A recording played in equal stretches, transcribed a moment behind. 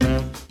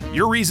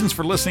Your reasons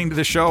for listening to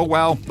the show,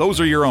 well, those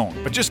are your own.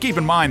 But just keep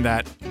in mind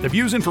that the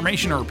views,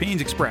 information, or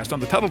opinions expressed on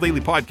the Tuttle Daily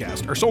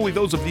Podcast are solely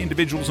those of the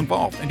individuals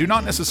involved and do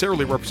not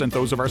necessarily represent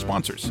those of our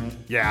sponsors.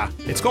 Yeah,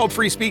 it's called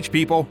free speech,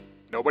 people.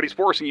 Nobody's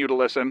forcing you to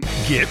listen.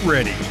 Get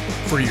ready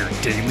for your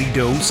daily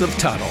dose of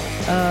Tuttle.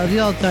 The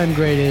all-time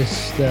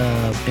greatest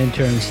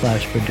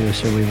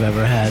intern/producer we've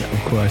ever had, of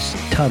course,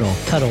 Tuttle.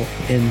 Tuttle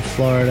in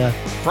Florida.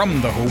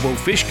 From the Hobo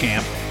Fish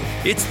Camp,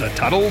 it's the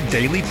Tuttle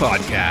Daily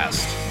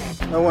Podcast.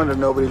 No wonder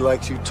nobody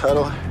likes you,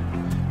 Tuttle.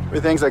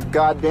 Everything's a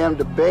goddamn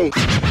debate.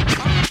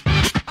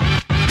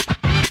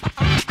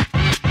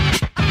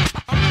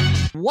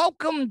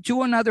 Welcome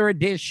to another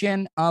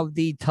edition of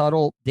the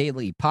Tuttle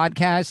Daily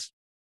Podcast.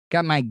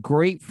 Got my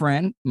great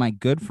friend, my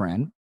good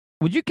friend.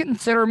 Would you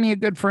consider me a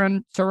good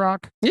friend,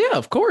 Sirach? Yeah,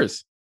 of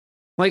course.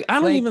 Like,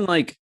 I don't even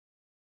like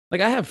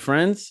I have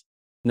friends.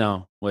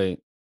 No, wait.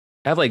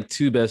 I have like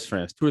two best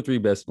friends, two or three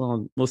best.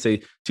 Well, we'll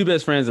say two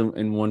best friends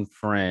and one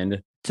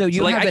friend. So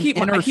you have an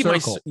inner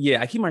circle.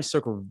 I keep my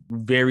circle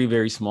very,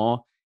 very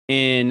small.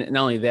 And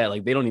not only that,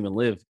 like they don't even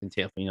live in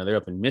Tampa. You know, they're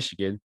up in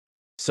Michigan.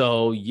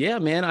 So yeah,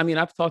 man. I mean,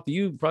 I've talked to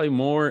you probably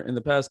more in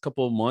the past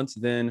couple of months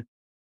than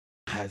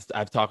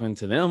I've talking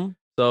to them.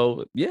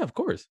 So yeah, of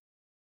course.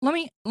 Let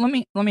me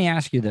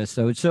ask you this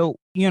though. So,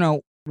 you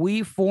know,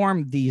 we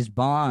form these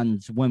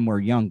bonds when we're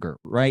younger,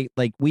 right?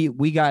 Like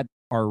we got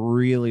our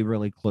really,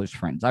 really close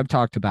friends. I've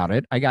talked about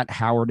it. I got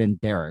Howard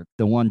and Derek,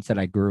 the ones that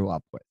I grew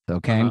up with.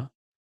 Okay. Uh-huh.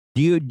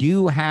 Do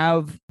you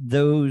have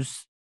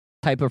those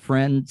type of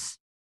friends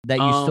that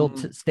you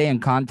still stay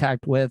in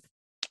contact with?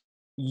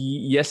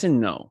 Yes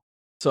and no.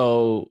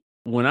 So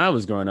when I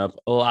was growing up,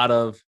 a lot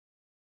of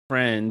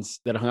friends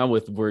that I hung out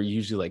with were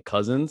usually like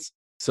cousins.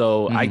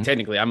 So I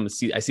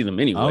see them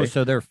anyway. Oh,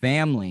 so they're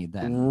family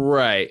then.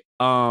 Right.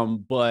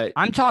 But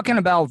I'm talking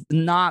about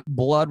not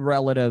blood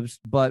relatives,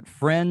 but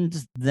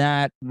friends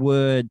that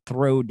would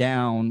throw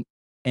down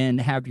and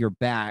have your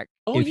back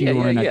if you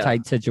were in a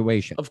tight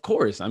situation. Of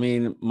course. I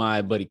mean,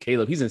 my buddy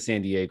Caleb, he's in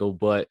San Diego,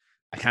 but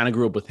I kind of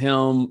grew up with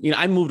him. You know,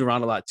 I moved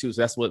around a lot too.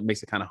 So that's what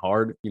makes it kind of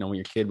hard. You know, when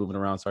you're a kid moving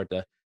around, start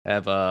to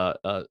have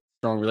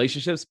strong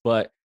relationships.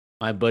 But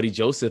my buddy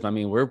Joseph, I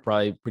mean, we're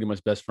probably pretty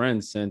much best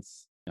friends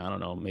since, I don't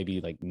know,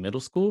 maybe like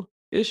middle school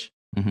ish.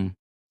 Mm-hmm.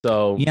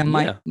 So yeah,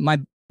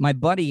 my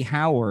buddy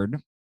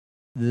Howard,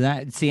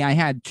 I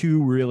had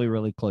two really,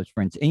 really close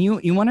friends. And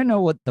you want to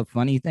know what the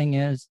funny thing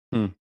is?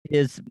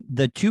 Is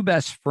the two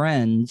best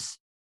friends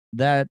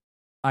that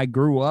I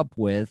grew up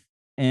with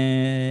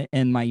in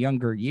my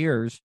younger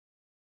years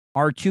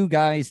are two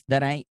guys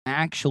that I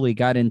actually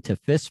got into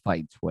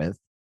fistfights with.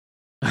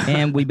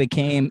 And we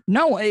became,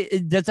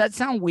 does that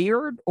sound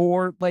weird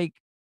or like?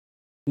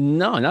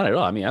 No, not at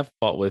all. I mean, I've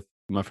fought with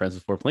my friends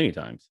before plenty of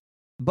times.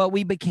 But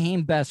we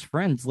became best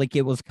friends. Like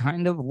it was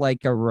kind of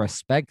like a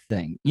respect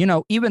thing, you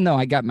know. Even though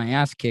I got my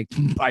ass kicked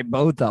by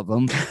both of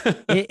them,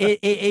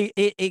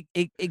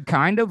 it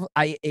kind of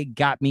it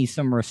got me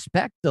some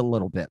respect a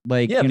little bit.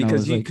 Like yeah,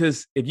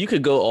 because if you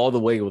could go all the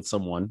way with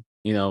someone,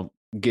 you know,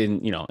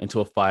 getting into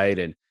a fight,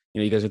 and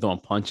you guys are throwing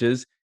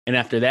punches, and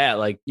after that,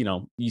 like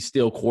you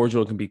still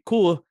cordial, can be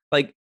cool.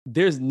 Like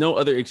there's no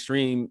other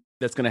extreme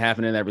that's going to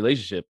happen in that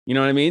relationship. You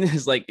know what I mean?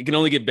 It's like, it can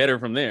only get better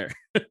from there.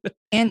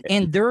 and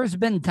there's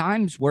been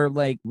times where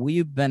like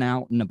we've been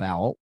out and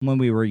about when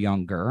we were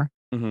younger,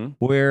 mm-hmm.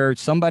 where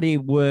somebody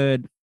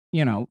would,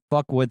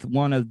 fuck with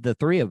one of the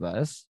three of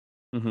us.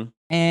 Mm-hmm.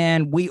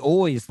 And we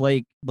always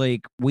like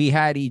we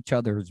had each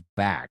other's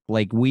back.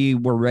 Like we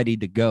were ready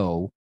to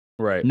go.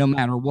 Right. No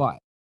matter what.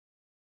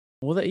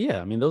 Well,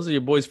 I mean, those are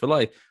your boys for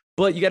life,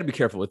 but you got to be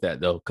careful with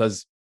that though.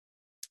 Cause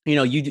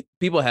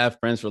people have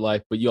friends for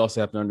life, but you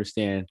also have to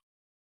understand,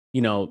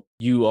 you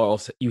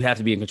have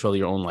to be in control of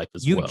your own life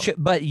as well.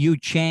 But you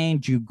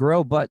change, you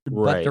grow. But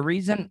right. the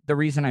reason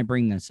I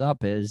bring this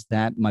up is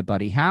that my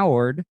buddy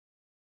Howard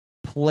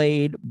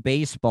played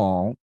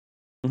baseball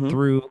mm-hmm.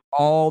 through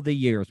all the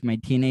years, my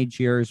teenage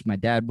years. My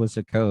dad was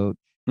a coach.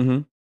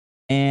 Mm-hmm.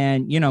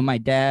 And, my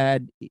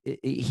dad,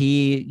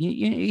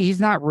 he's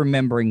not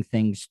remembering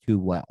things too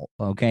well.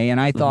 Okay. And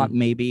I thought mm-hmm.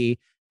 maybe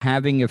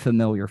having a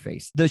familiar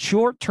face. The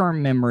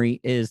short-term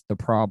memory is the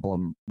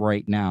problem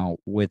right now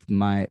with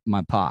my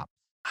pop.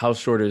 How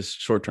short is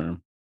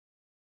short-term?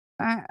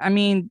 I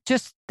mean,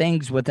 just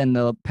things within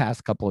the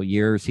past couple of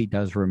years he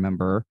does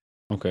remember.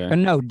 Okay. Or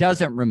no,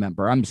 doesn't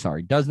remember. I'm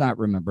sorry, does not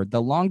remember. The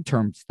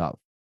long-term stuff.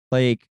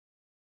 Like,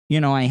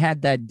 I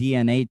had that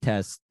DNA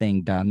test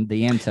thing done,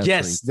 the ancestry.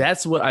 Yes,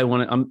 that's what I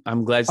wanted.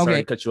 I'm glad sorry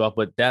to cut you off,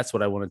 but that's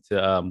what I wanted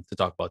to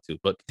talk about too.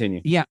 But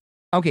continue. Yeah.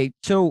 Okay.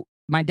 So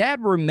my dad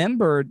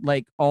remembered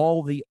like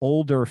all the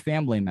older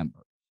family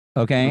members.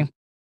 Okay.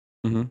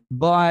 Mm-hmm.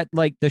 But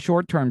like the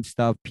short-term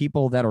stuff,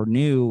 people that are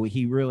new,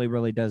 he really,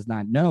 really does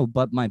not know.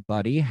 But my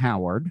buddy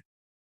Howard,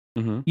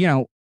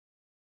 mm-hmm.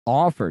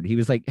 Offered. He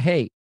was like,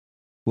 "Hey,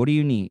 what do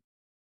you need?"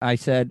 I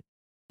said,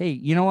 "Hey,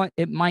 you know what?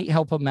 It might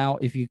help him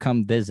out if you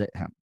come visit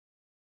him."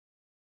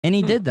 And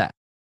he did that.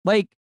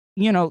 Like,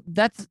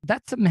 that's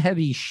some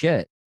heavy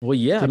shit. Well,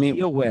 yeah, to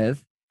deal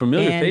with.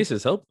 familiar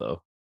faces help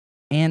though.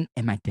 And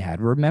my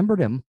dad remembered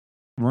him.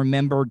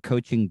 remembered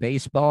coaching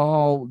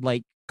baseball,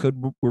 like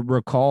could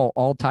recall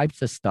all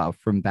types of stuff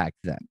from back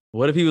then.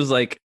 What if he was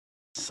like,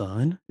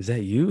 son, is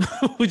that you?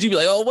 Would you be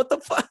like, oh, what the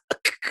fuck?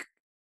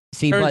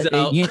 See, Turns but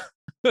out.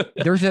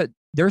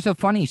 there's a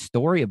funny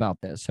story about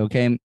this.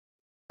 Okay.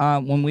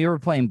 When we were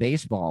playing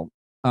baseball,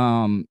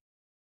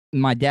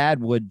 my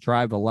dad would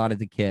drive a lot of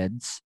the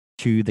kids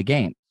to the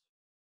game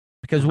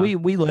because we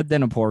lived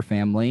in a poor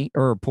family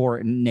or a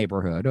poor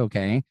neighborhood.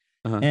 Okay.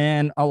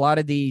 And a lot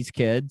of these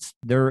kids,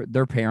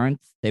 their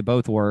parents, they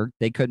both worked.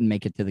 They couldn't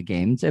make it to the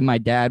games. And my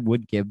dad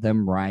would give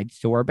them rides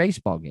to our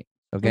baseball games.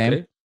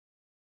 Okay.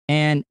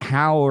 And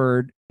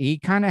Howard, he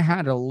kind of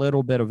had a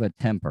little bit of a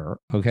temper.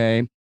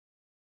 Okay.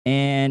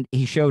 And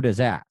he showed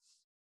his ass.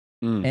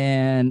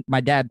 And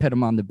my dad put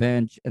him on the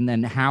bench. And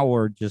then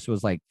Howard just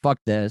was like, fuck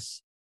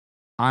this.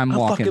 I'm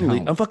walking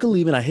home. I'm fucking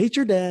leaving. I hate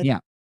your dad. Yeah.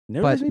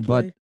 Never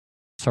but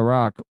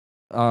Ciroc,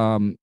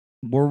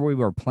 where we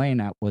were playing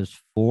at was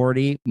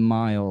 40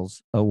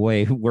 miles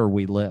away where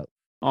we live.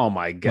 Oh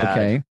my God.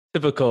 Okay.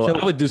 Typical. So,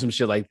 I would do some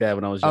shit like that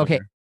when I was younger.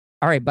 Okay.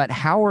 All right. But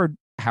Howard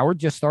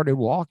just started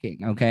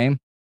walking. Okay.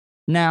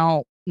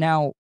 Now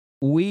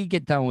we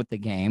get done with the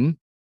game.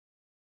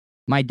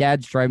 My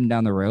dad's driving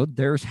down the road.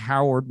 There's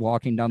Howard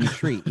walking down the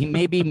street. He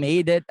maybe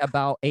made it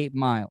about 8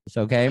 miles.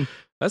 Okay.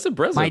 That's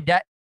impressive.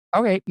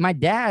 My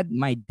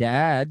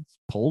dad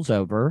pulls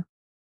over.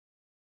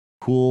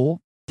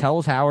 Cool.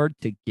 Tells Howard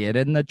to get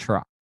in the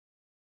truck.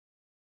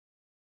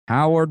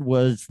 Howard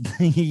was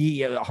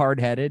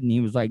hard-headed, and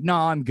he was like, "No,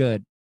 I'm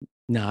good.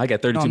 No, I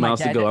got 32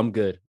 miles to go. I'm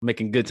good. I'm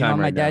making good time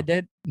right now." My dad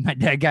did. My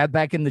dad got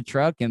back in the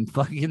truck and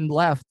fucking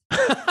left.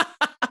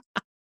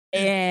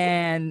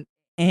 and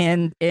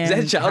is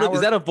that child?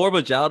 Is that a form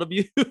of child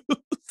abuse?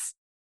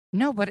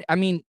 No, but I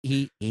mean,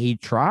 he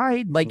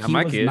tried. Like, he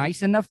was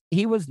nice enough.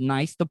 He was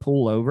nice to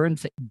pull over and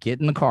say, get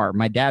in the car.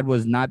 My dad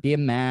was not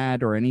being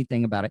mad or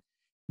anything about it.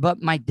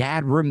 But my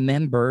dad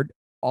remembered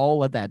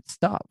all of that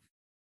stuff.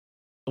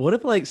 What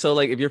if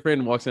if your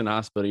friend walks in the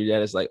hospital, your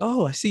dad is like,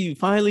 "Oh, I see you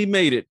finally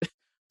made it."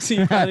 See,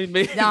 you finally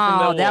made it.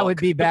 No, that would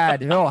be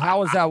bad. Oh, how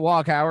was that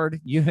walk, Howard?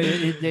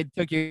 It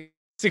took you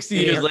 60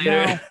 years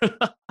later.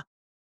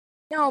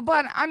 No,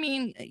 but I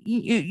mean,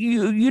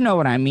 you know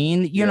what I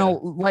mean. You know,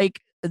 like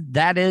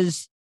that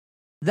is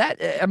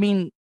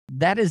the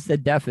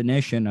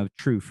definition of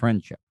true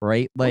friendship,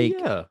 right? Like,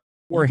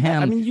 for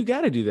him, I mean, you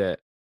got to do that.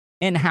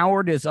 And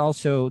Howard is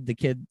also the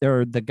kid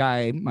or the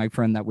guy, my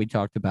friend that we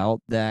talked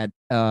about, that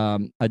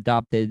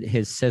adopted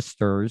his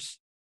sister's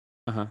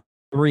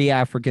 3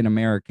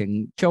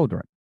 African-American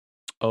children.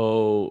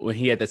 Oh, when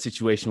he had that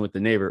situation with the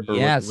neighbor, or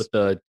with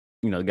the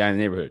guy in the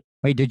neighborhood.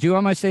 Wait, did you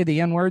almost say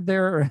the N-word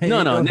there?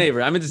 No,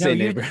 neighbor. I meant to say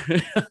neighbor.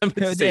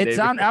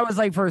 I was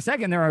like, for a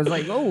second there, I was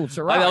like, oh,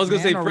 Ciroc, I was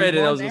going to say Fred,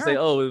 and I was going to say,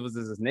 oh, was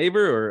this his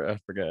neighbor, or I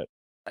forgot.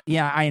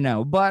 Yeah, I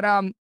know. But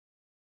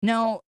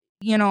no,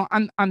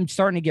 I'm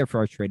starting to get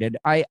frustrated.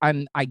 I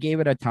gave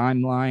it a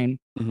timeline,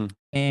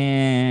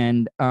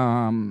 and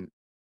I'm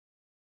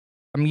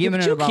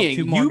giving it about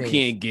 2 more days. You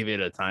can't give it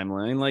a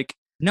timeline. Like,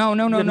 no.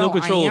 You have no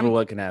control over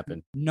what can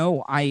happen.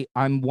 No, I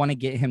want to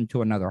get him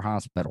to another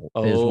hospital.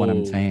 Is what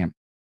I'm saying.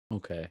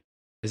 Okay,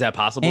 is that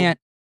possible? And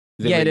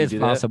it is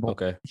possible.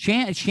 Okay,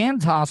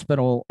 Shands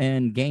Hospital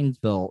in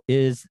Gainesville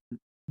is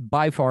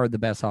by far the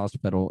best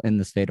hospital in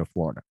the state of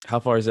Florida. How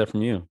far is that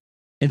from you?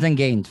 It's in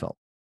Gainesville.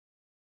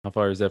 How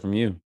far is that from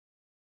you?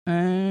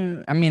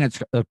 I mean,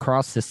 it's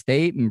across the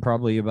state and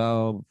probably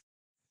about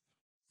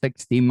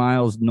 60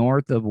 miles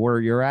north of where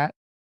you're at.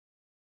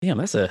 Damn,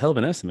 that's a hell of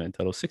an estimate.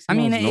 Total 60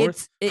 miles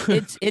north.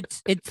 It's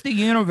the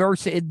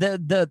university.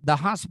 The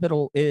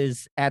hospital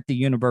is at the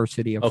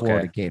University of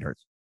Florida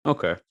Gators.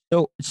 Okay.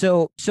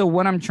 So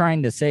what I'm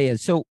trying to say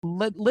is, so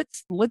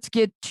let's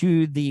get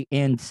to the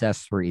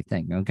ancestry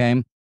thing.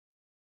 Okay.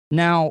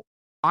 Now,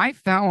 I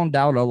found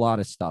out a lot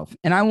of stuff,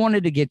 and I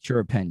wanted to get your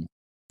opinion.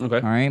 Okay.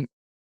 All right.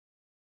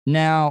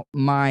 Now,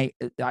 I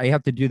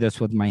have to do this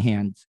with my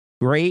hands.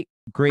 Great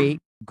grandfather.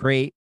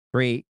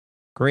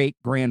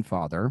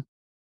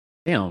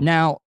 Damn.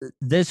 Now,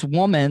 this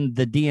woman,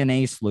 the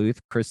DNA sleuth,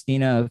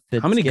 Christina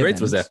Fitzgibbons. How many greats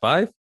was that?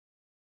 5?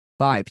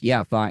 5.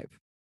 Yeah, 5.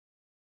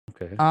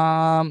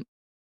 Okay.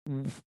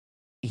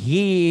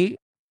 He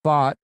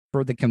fought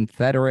for the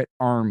Confederate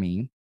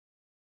Army.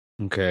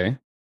 Okay.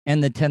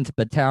 And the 10th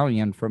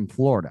Battalion from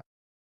Florida.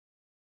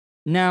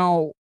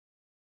 Now,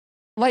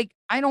 like,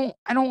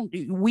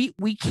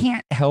 we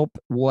can't help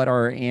what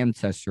our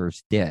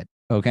ancestors did.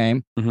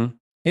 Okay.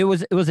 It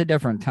was a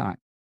different time.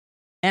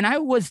 And I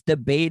was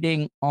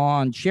debating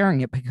on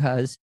sharing it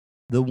because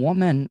the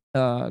woman,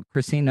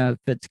 Christina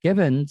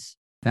Fitzgibbons,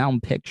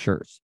 found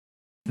pictures,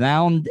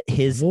 found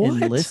his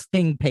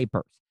enlisting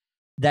papers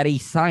that he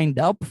signed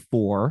up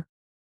for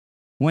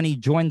when he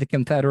joined the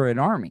Confederate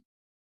Army.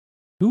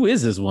 Who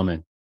is this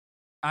woman?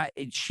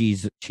 She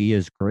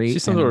is great.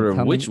 She's some sort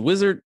of witch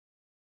wizard.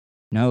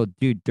 No,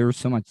 dude, there's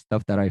so much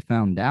stuff that I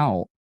found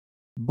out,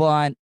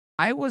 but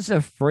I was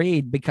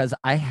afraid because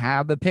I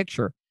have a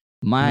picture.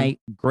 My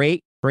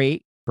great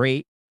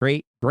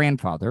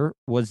grandfather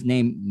was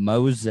named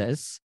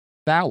Moses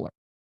Fowler.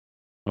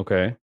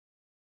 Okay.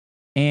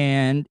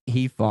 and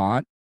he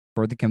fought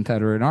for the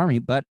Confederate Army.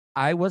 But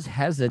I was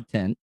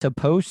hesitant to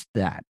post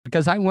that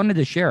because I wanted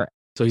to share it.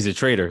 So he's a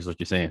traitor, is what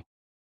you're saying.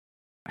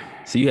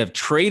 So you have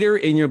traitor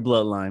in your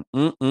bloodline.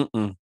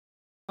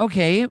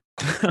 Okay,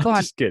 but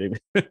Just kidding.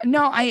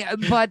 no,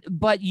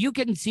 but you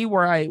can see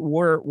where I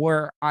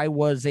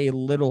was a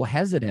little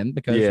hesitant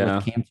because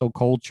with cancel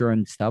culture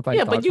and stuff.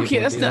 Yeah, but you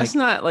can't. That's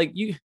not like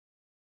you.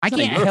 I not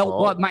can't your help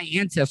fault. what my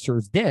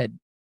ancestors did.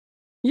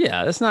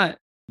 Yeah, that's not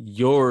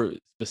your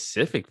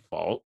specific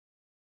fault.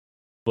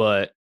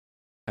 But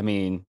I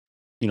mean,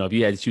 if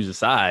you had to choose a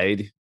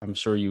side, I'm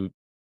sure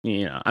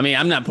I mean,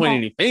 I'm not pointing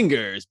any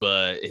fingers,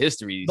 but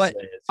history But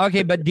says.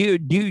 okay, but do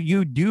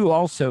you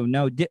also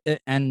know?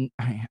 And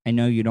I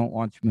know you don't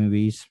watch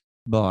movies,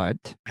 but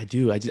I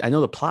do. I know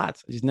the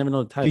plots. I just never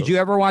know the titles. did you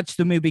ever watch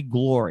the movie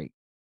Glory?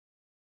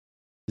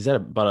 Is that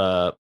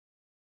about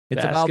a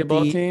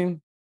basketball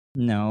team?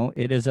 No,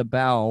 it is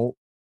about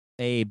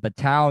a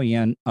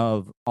battalion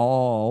of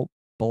all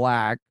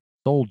black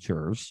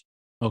soldiers.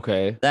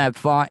 Okay. That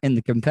fought in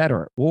the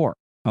Confederate War.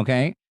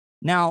 Okay.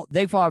 Now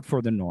they fought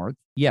for the North.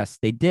 Yes,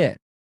 they did.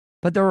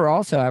 But there were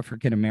also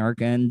African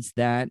Americans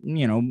that,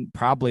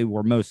 probably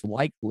were most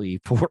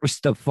likely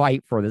forced to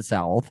fight for the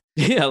South.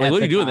 Yeah. Like, what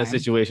do you do in that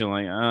situation?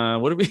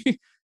 Like, what do we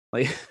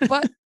like?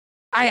 But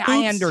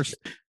I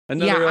understand.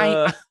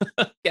 Another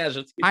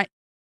casualty.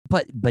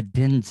 But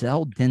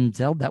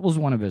Denzel, that was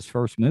one of his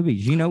first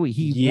movies. He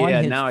won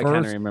his now I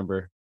kind of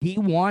remember. He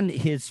won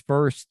his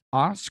first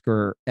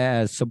Oscar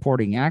as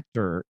supporting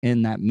actor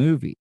in that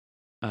movie.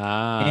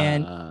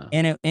 And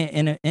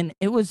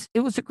it was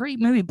a great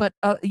movie, but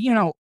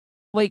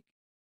like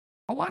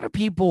a lot of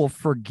people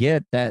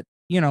forget that,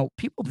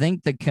 people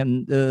think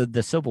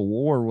the Civil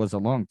War was a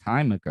long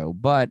time ago,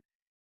 but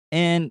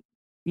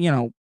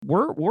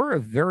we're a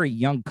very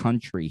young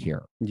country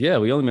here. Yeah,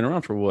 we only been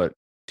around for what,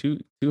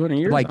 200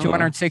 years? Like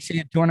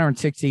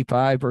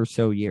 265 or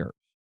so years.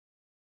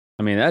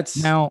 I mean,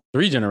 that's now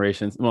 3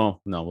 generations.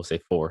 Well, no, we'll say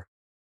 4.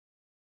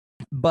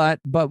 But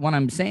what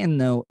I'm saying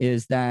though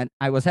is that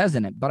I was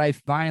hesitant, but I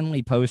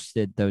finally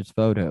posted those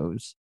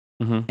photos,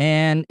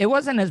 and it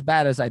wasn't as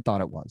bad as I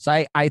thought it was.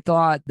 I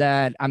thought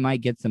that I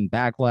might get some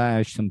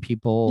backlash, some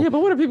people. Yeah,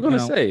 but what are people going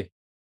to say?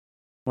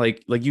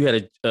 Like you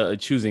had a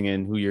choosing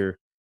in who your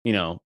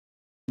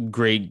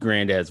great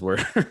granddads were.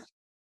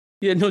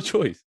 You had no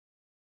choice.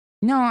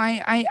 No,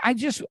 I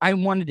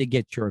wanted to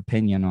get your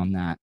opinion on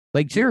that.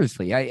 Like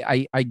seriously,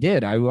 I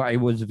did. I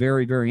was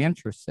very, very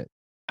interested.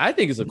 I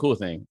think it's a cool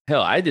thing.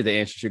 Hell, I did the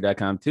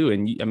Ancestry.com too,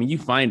 and you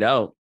find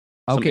out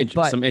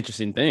some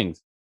interesting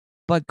things.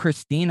 But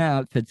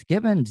Christina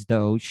Fitzgibbons,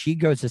 though, she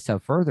goes a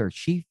step further.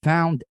 She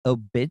found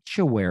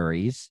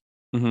obituaries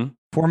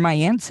for my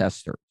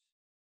ancestors,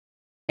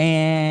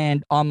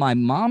 and on my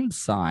mom's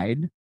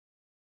side,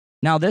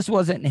 now this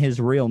wasn't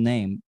his real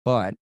name,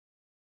 but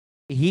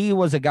he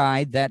was a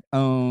guy that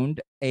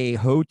owned a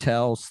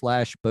hotel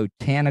 /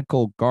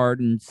 botanical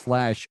garden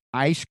 /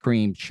 ice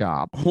cream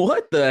shop.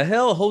 What the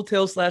hell?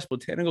 Hotel /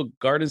 botanical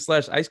garden /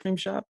 ice cream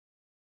shop?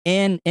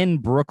 In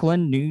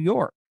Brooklyn, New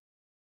York.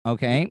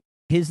 Okay.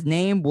 His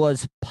name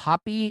was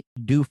Poppy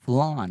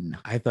Duflan.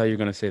 I thought you were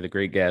going to say the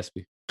Great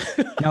Gatsby.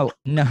 No,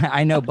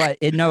 I know, but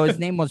his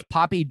name was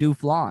Poppy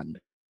Duflan.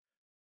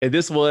 And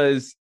this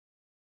was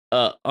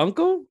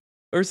uncle?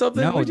 Or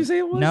something? No, What'd you say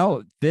it was?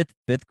 No,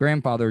 fifth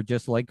grandfather,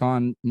 just like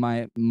on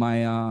my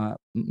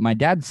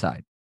dad's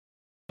side.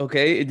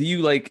 Okay. Do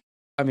you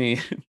I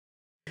mean,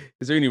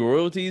 is there any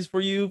royalties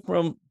for you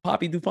from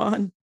Poppy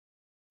Duflan?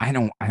 I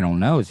don't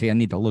know. See, I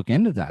need to look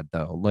into that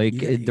though. Like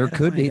there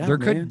could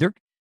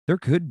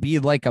be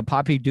like a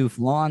Poppy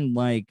Duflan,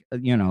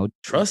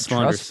 trust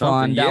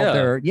fund out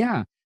there.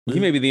 Yeah. He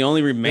may be the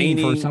only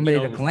remaining for somebody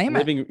to claim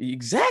it.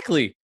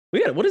 Exactly.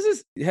 What is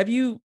this? Have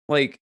you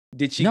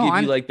did she give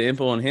you the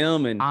info on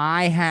him? And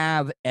I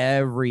have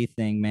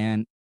everything,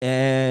 man.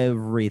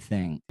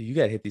 Everything. You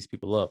got to hit these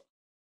people up.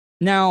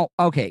 Now,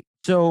 okay.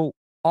 So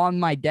on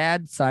my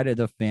dad's side of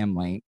the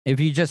family, if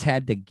you just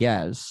had to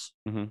guess,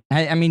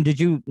 I mean, did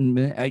you,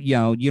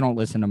 you don't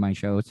listen to my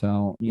show,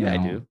 so I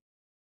do.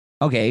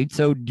 Okay.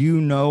 So do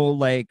you know,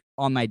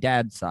 on my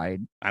dad's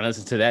side? I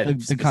listen to that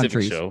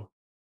specific show.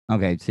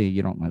 Okay. See,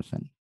 you don't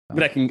listen. So.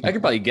 But I can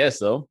probably guess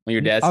though on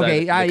your dad's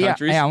side.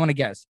 Okay. Yeah. I want to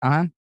guess.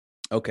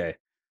 Okay.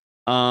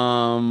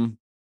 I'm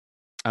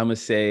gonna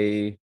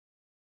say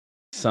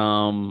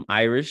some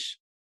Irish,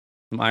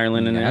 some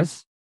Ireland in there.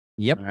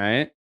 Yep. All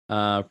right.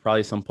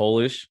 Probably some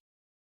Polish.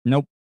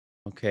 Nope.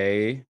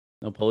 Okay.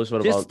 No Polish.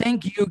 What just about?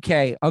 think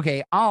UK.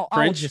 Okay. I'll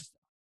just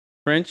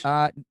French.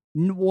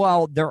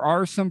 Well, there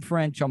are some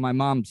French on my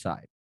mom's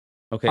side.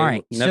 Okay. All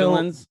right.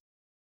 Netherlands.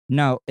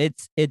 No,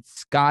 it's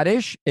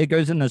Scottish. It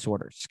goes in this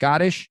order: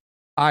 Scottish,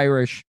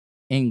 Irish,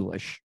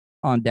 English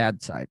on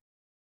dad's side.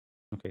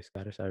 Okay.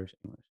 Scottish, Irish,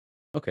 English.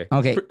 Okay.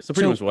 Okay. So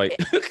pretty much white.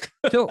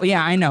 So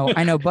yeah, I know,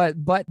 but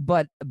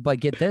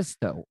get this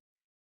though.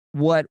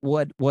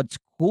 What's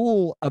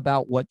cool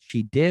about what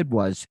she did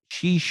was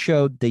she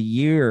showed the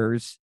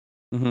years,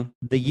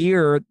 the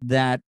year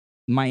that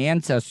my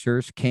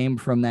ancestors came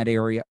from that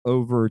area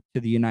over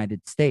to the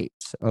United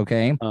States.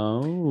 Okay.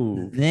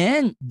 Oh.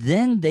 Then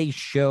they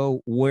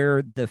show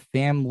where the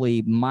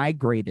family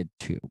migrated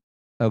to.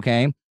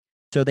 Okay.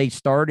 So they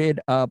started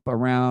up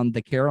around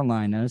the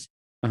Carolinas,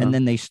 and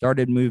then they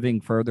started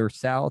moving further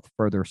south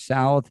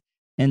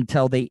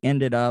until they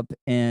ended up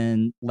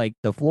in like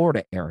the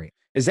Florida area.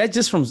 Is that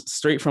just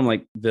straight from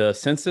like the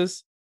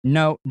census?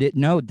 No,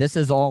 this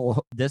is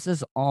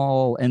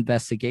all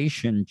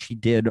investigation she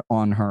did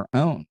on her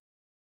own.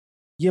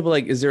 Yeah, but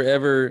like, is there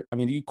ever? I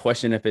mean, do you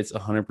question if it's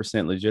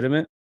 100%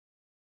 legitimate?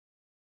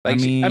 Like, I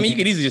mean, you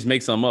could easily just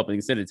make some up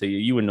and send it to you.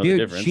 You wouldn't know the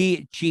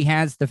difference. She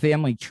has the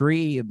family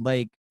tree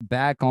like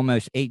back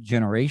almost 8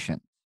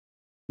 generations.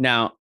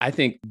 Now, I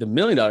think the $1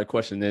 million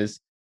question is: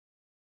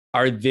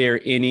 are there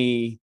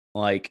any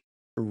like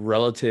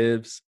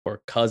relatives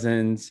or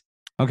cousins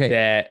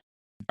that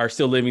are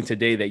still living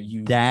today that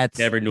you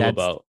never knew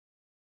about?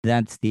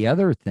 That's the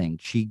other thing.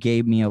 She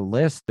gave me a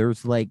list.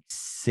 There's like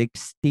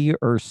 60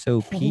 or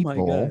so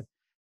people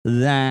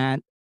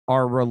that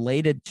are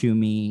related to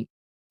me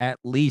at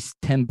least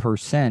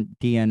 10%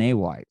 DNA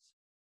wise.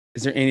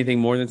 Is there anything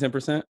more than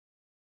 10%?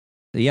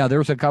 Yeah,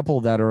 there's a couple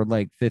that are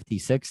like 50,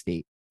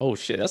 60. Oh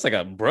shit, that's like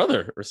a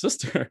brother or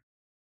sister.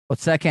 Well,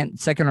 second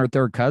or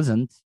third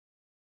cousins.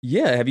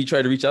 Yeah, have you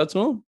tried to reach out to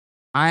them?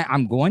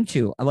 I'm going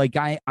to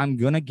I'm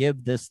going to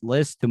give this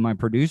list to my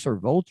producer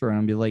Vulture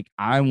and be like,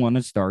 I want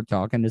to start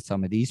talking to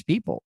some of these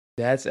people.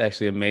 That's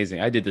actually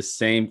amazing. I did the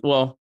same.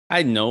 Well,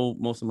 I know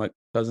most of my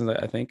cousins,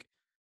 I think,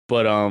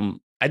 but I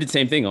did the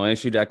same thing on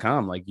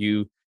ancestry.com. Like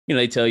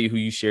they tell you who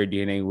you share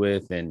DNA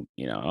with and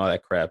all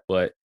that crap.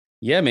 But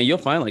yeah, man, you'll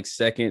find like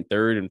second,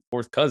 third, and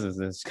fourth cousins,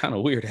 and it's kind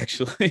of weird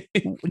actually.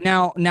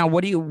 Now,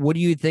 what do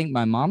you think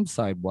my mom's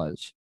side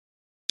was?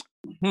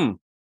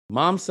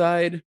 Mom's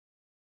side,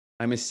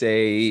 I'm gonna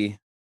say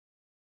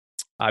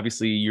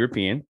obviously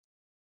European.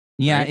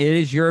 Yeah, right? It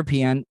is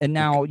European. And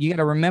now you got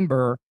to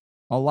remember,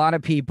 a lot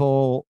of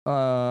people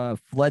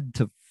fled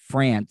to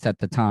France at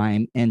the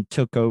time and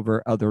took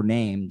over other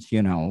names,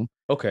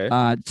 Okay.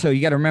 So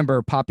you got to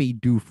remember, Papi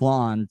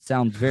Duflan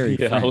sounds very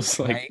French, I was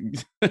like,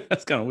 right?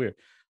 That's kind of weird.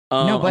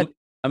 No, but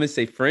I'm gonna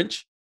say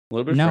French, a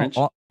little bit French.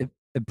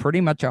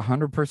 Pretty much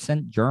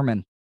 100%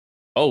 German.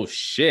 Oh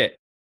shit!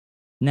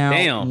 Now,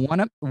 damn.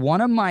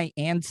 one of my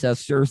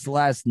ancestors'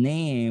 last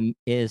name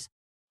is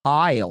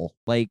Heil,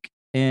 like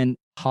in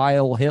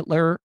Heil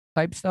Hitler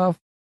type stuff.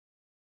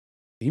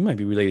 You might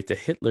be related to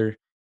Hitler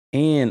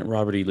and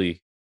Robert E.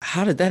 Lee.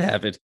 How did that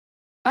happen?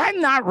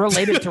 I'm not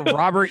related to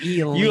Robert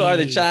E. Lee. You are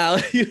the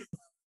child.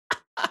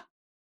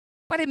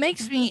 But it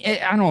makes me,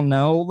 I don't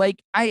know,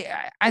 like, I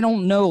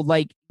don't know,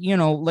 like,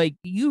 like,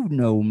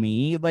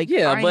 me. Like,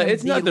 yeah, but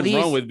it's nothing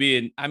wrong with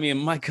being, I mean,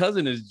 my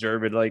cousin is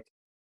German. Like,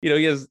 he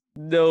has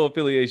no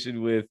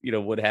affiliation with,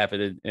 what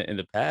happened in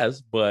the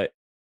past. But,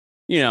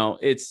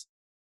 it's,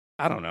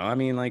 I don't know. I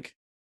mean, like,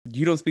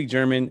 you don't speak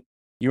German.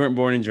 You weren't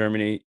born in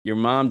Germany. Your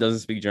mom doesn't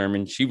speak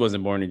German. She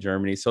wasn't born in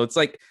Germany. So it's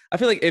like, I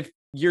feel like if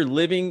your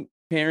living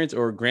parents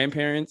or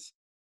grandparents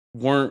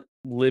weren't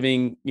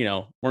living,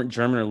 weren't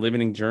German or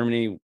living in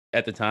Germany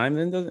at the time,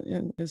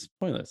 then it's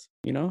pointless,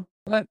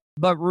 But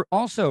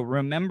also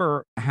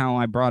remember how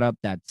I brought up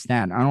that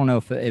stat. I don't know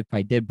if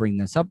I did bring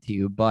this up to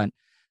you, but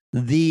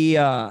the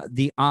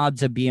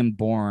odds of being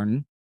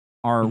born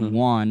are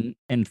 1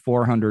 in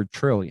 400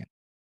 trillion.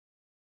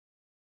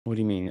 What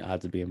do you mean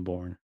odds of being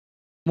born?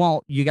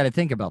 Well, you got to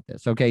think about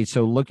this. Okay,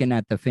 so looking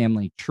at the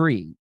family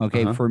tree,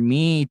 okay, for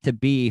me to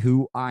be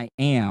who I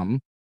am,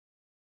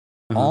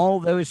 all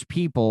those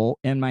people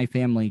in my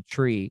family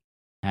tree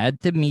had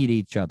to meet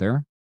each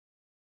other,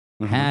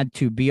 had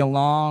to be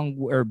along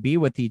or be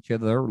with each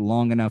other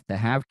long enough to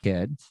have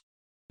kids.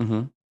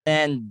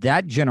 And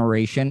that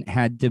generation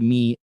had to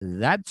meet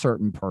that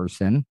certain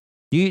person.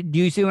 Do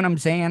you see what I'm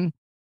saying?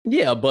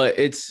 Yeah, but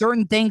it's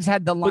certain things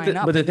had to line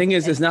up. But the thing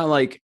is, it's not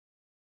like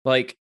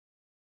there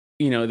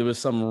was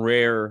some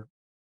rare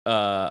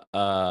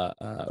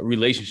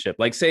relationship.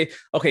 Like, say,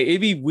 okay,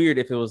 it'd be weird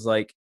if it was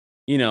like,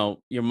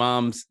 your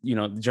mom's,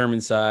 the German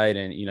side,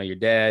 and your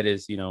dad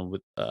is,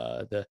 with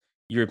the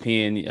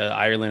European,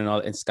 Ireland, and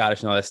all, and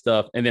Scottish and all that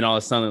stuff, and then all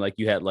of a sudden, like,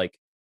 you had like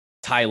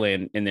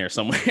Thailand in there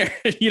somewhere.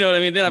 You know what I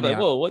mean? Then I'm like,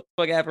 whoa, what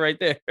the fuck happened right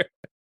there?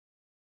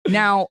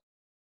 Now,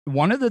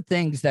 one of the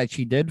things that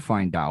she did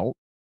find out,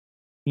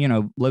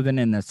 living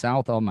in the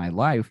South all my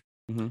life,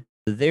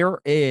 there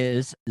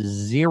is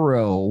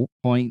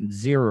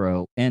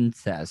 0.0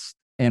 incest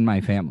in my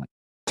family.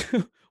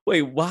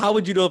 Wait, well, how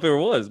would you know if there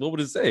was? What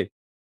would it say?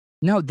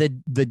 No, the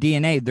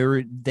DNA,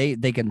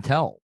 they can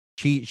tell.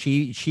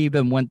 She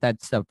even went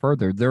that step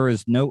further. There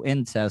is no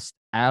incest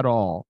at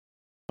all.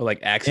 Or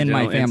like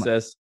accidental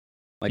incest,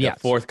 like a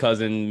fourth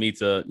cousin meets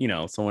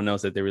someone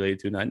else that they're related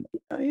to. Not,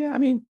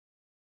 I'm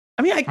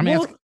trying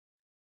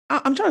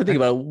to think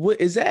about it.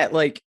 What is that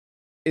like?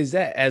 Is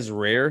that as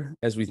rare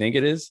as we think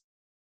it is?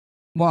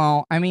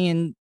 Well,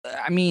 as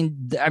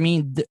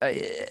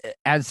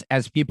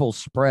people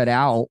spread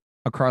out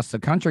across the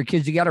country,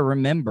 because you got to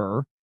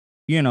remember,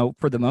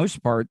 for the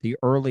most part, the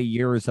early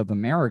years of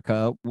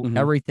America,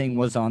 everything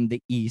was on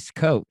the East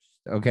Coast.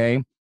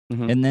 Okay.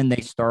 And then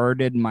they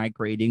started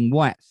migrating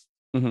west.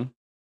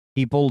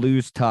 People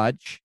lose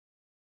touch,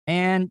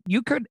 and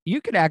you could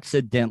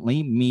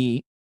accidentally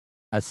meet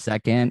a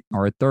second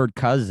or a third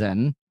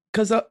cousin.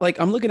 Because like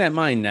I'm looking at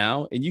mine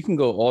now, and you can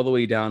go all the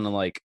way down to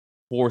like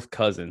fourth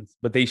cousins,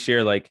 but they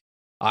share like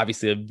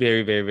obviously a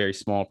very, very, very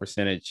small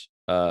percentage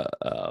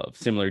of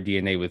similar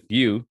DNA with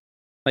you.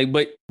 Like,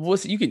 but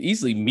you can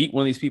easily meet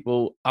one of these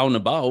people out and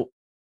about,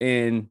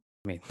 and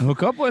I mean,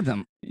 hook up with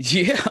them.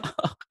 Yeah,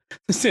 I'm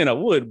saying I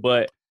would,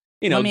 but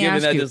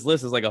given that this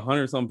list is like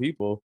 100 some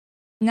people.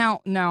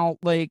 Now,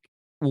 like,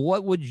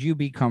 what would you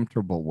be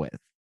comfortable with?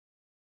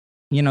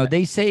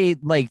 They say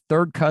like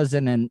third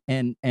cousin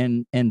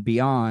and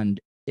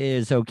beyond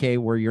is okay,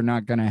 where you're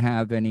not going to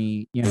have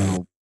any,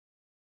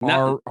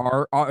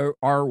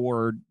 R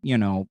word, you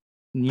know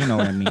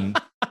what I mean,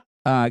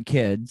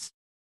 kids.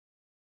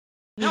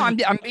 No, I'm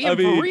being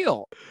for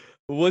real.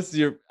 What's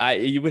you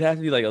would have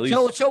to be like at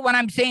least. So what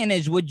I'm saying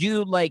is, would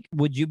you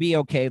be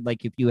okay,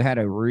 like, if you had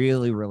a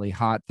really, really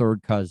hot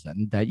third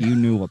cousin that you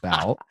knew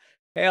about?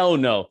 Hell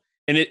no.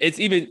 And it's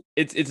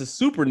a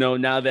super no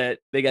now that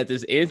they got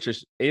this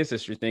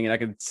ancestry thing, and I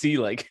can see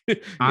like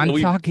I'm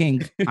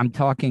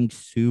talking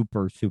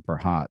super, super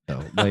hot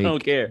though. Like, I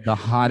don't care. The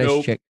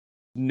hottest chick.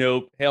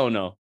 Nope. Hell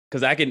no.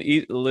 Because I can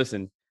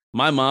listen.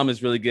 My mom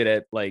is really good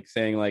at like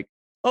saying like,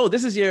 oh,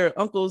 this is your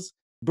uncle's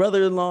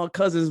brother-in-law,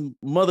 cousin's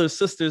mother's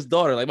sister's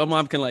daughter. Like my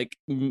mom can like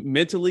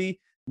mentally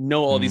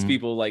know all these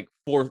people like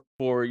four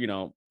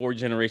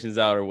generations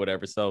out or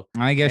whatever. So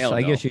I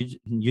guess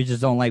you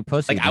just don't like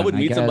pussy. Like I would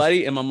meet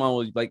somebody and my mom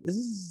would be like,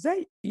 is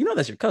that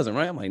that's your cousin,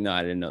 right? I'm like, no,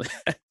 I didn't know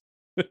that.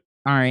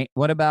 All right.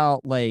 What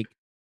about like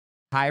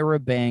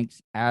Tyra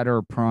Banks at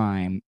her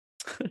prime,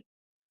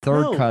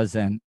 third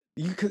cousin?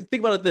 You could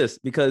think about it this,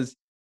 because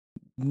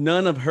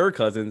none of her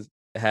cousins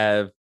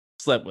have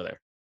slept with her.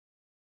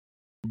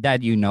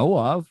 That you know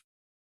of.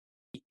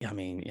 I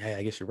mean, yeah,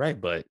 I guess you're right,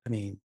 but I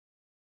mean,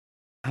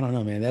 I don't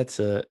know, man. That's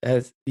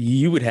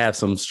you would have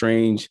some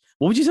strange.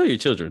 What would you tell your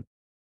children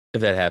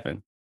if that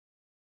happened?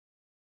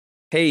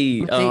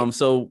 Hey,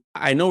 so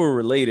I know we're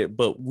related,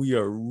 but we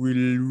are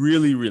really,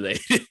 really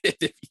related.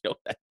 If you know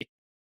what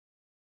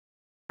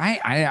I mean.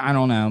 I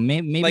don't know.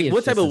 Maybe like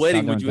what type of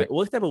wedding would you?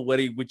 What type of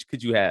wedding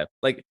could you have?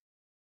 Like,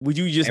 would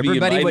you just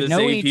everybody would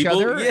know each people?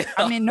 other? Yeah.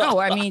 I mean, no.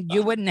 I mean,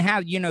 you wouldn't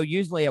have.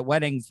 Usually at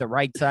weddings, the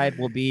right side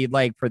will be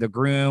like for the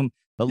groom,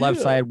 the left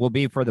side will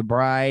be for the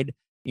bride.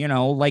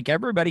 Like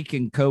everybody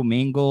can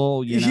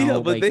commingle.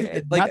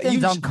 But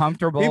nothing's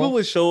uncomfortable. People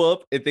would show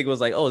up and think it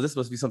was like, oh, this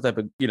must be some type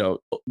of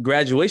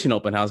graduation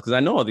open house, because I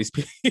know all these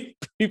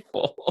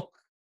people.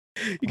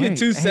 You get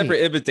two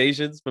separate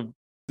invitations from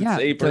the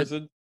same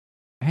person.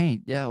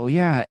 Hey,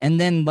 yeah, and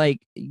then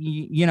like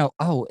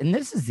oh, and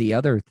this is the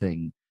other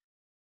thing.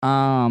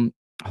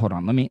 Hold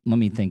on, let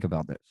me think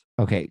about this.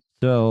 Okay,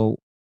 so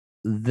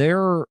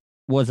there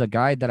was a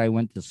guy that I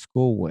went to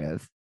school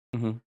with.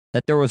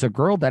 That there was a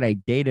girl that I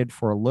dated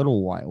for a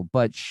little while,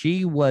 but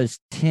she was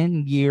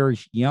 10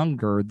 years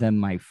younger than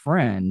my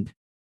friend,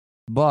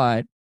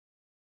 but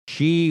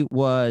she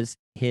was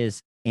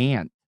his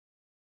aunt.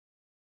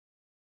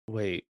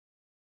 Wait,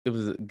 it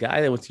was a guy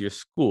that went to your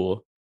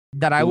school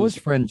that I was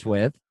friends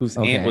with, whose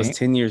aunt was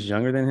 10 years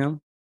younger than him?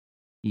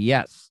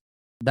 Yes,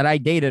 that I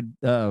dated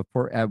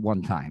for at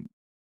one time.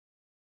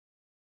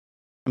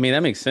 I mean,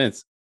 that makes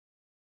sense.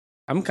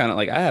 I'm kind of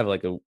like, I have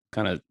like a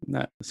kind of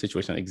not a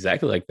situation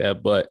exactly like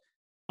that, but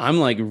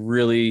I'm like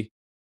really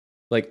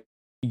like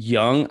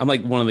young. I'm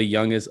like one of the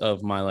youngest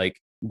of my like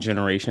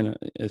generation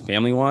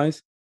family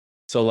wise.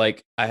 So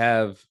like I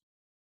have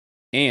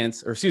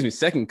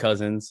second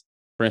cousins,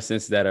 for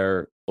instance, that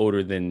are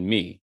older than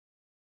me.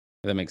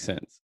 If that makes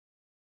sense.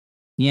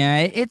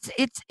 Yeah,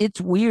 it's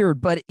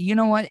weird, but you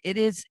know what? It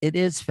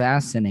is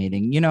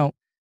fascinating.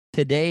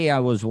 Today I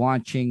was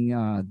watching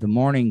the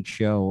morning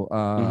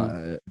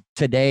show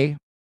today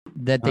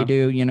that they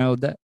do,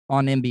 that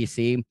on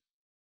NBC,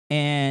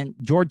 and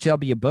George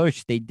W.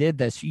 Bush, they did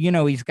this.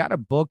 He's got a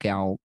book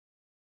out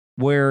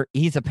where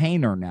he's a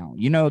painter now.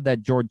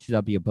 That George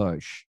W.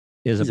 Bush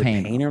is a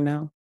painter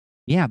now?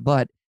 Yeah,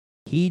 but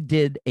he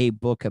did a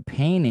book of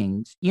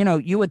paintings.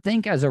 You would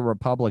think as a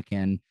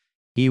Republican,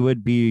 he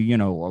would be,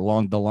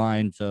 along the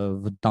lines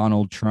of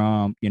Donald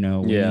Trump, we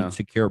need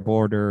secure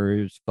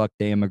borders, fuck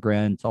the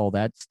immigrants, all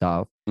that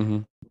stuff.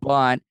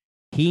 But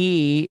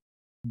he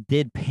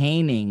did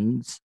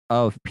paintings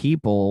of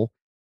people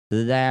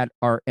that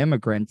are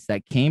immigrants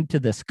that came to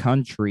this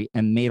country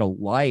and made a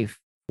life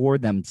for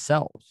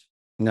themselves.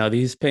 Now,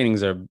 these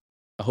paintings are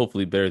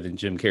hopefully better than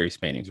Jim Carrey's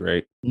paintings,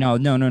 right? No.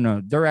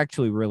 They're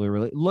actually really,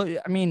 really. Look,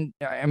 I mean,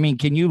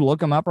 can you look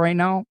them up right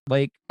now?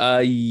 Like,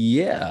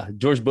 yeah,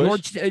 George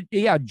Bush.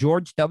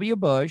 George W.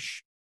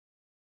 Bush.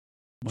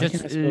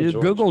 Just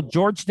Google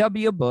George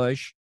W.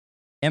 Bush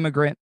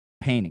immigrant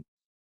painting.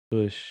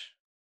 Bush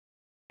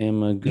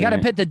immigrant. You got to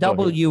put the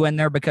W in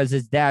there because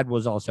his dad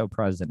was also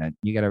president.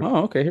 You got to.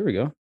 Oh, okay. Here we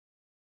go.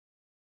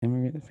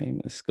 Immigrant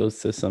famous goes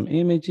to some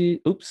images.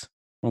 Oops,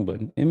 wrong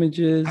button.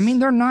 Images. I mean,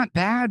 they're not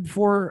bad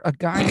for a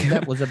guy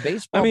that was a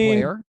baseball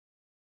player.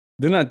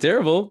 They're not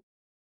terrible.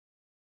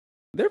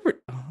 They're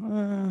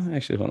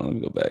actually, hold on, let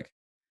me go back.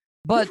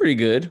 But they're pretty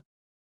good.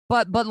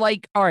 But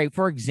like, all right,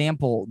 for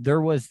example, there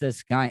was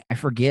this guy, I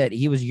forget,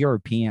 he was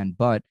European,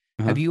 but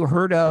have you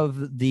heard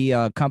of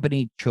the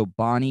company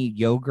Chobani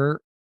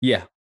Yogurt?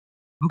 Yeah.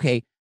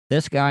 Okay.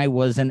 This guy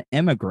was an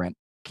immigrant,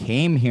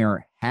 came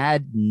here,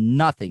 had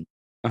nothing,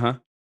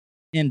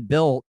 and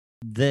built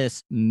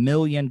this $1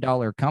 million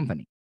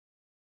company.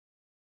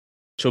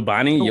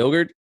 Chobani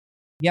Yogurt?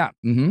 Yeah.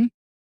 Mm-hmm.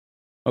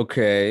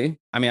 Okay.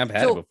 I mean, I've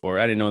had it before.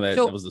 I didn't know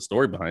that was the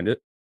story behind it.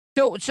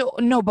 So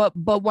no, but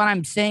what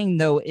I'm saying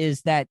though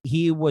is that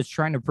he was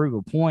trying to prove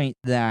a point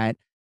that,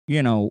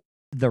 you know,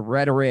 the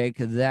rhetoric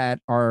that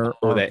our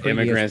that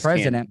immigrants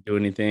can't do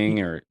anything,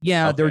 or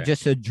they're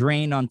just a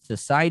drain on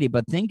society.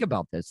 But think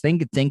about this.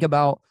 Think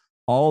about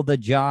all the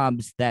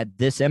jobs that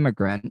this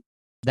immigrant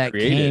that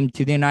came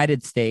to the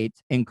United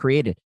States and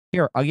created.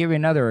 Here, I'll give you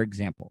another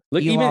example.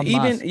 Look, Elon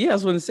Musk. I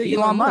was going to say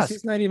Elon Musk.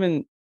 He's not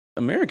even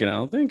American, I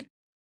don't think.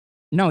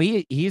 No,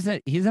 he's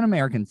an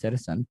American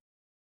citizen.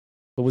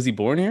 But was he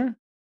born here?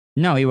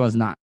 No, he was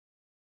not.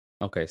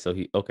 Okay, so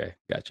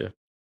gotcha.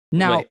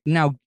 Now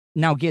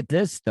get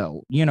this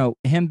though. You know,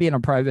 him being a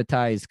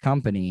privatized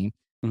company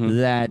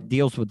that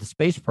deals with the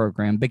space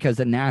program because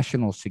of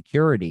national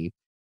security,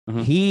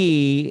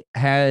 he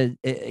had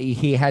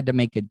to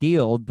make a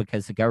deal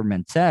because the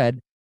government said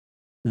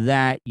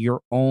that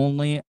you're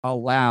only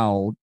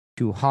allowed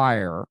to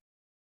hire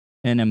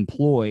and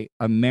employ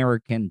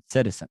American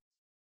citizens.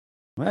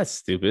 Well, that's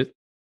stupid.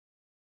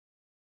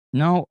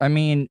 No, I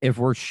mean, if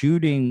we're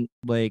shooting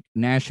like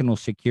national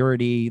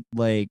security,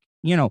 like,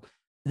 you know,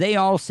 they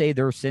all say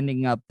they're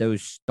sending up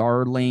those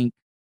Starlink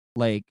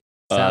like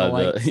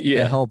satellites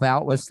to help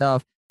out with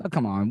stuff. But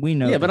come on, we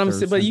know. Yeah,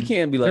 but you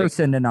can't be like, they're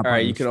sending up. All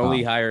right, you can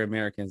only hire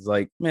Americans.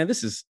 Like, man,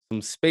 this is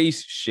some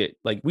space shit.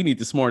 Like, we need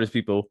the smartest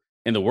people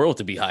in the world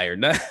to be hired,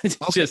 not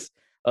just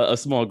a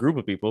small group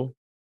of people.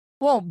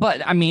 Well,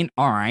 but I mean,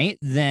 all right,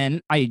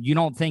 then you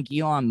don't think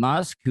Elon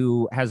Musk,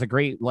 who has a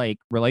great like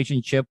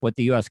relationship with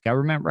the U.S.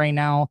 government right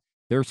now,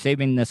 they're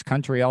saving this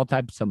country all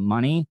types of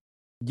money.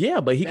 Yeah,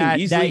 but he can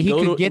easily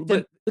go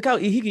to look how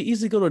he could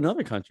easily go to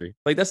another country.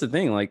 Like that's the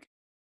thing. Like,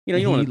 you know,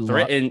 you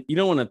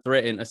don't want to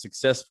threaten a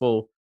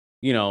successful,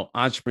 you know,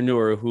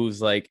 entrepreneur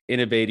who's like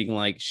innovating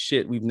like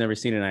shit we've never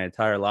seen in our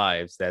entire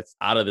lives. That's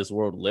out of this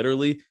world,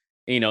 literally.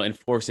 You know, and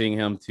forcing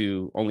him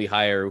to only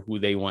hire who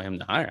they want him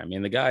to hire. I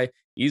mean, the guy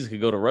easily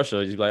could go to Russia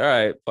and just be like, all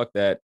right, fuck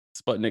that,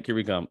 Sputnik, here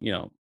we come. You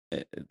know,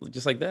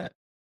 just like that.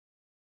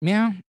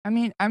 Yeah, I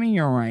mean,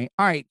 you're right.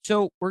 All right,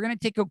 so we're gonna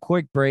take a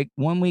quick break.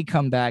 When we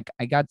come back,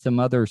 I got some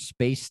other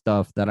space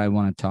stuff that I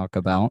want to talk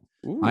about.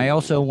 Ooh. I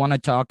also want to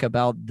talk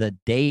about the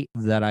date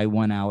that I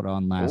went out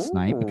on last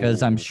night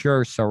because I'm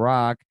sure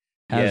Sirach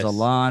has a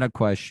lot of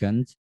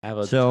questions.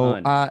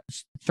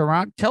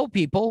 Sirach, tell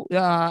people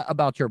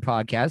about your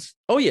podcast.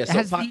 Oh, yes.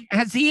 Yeah,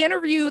 has the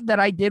interview that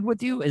I did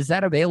with you, is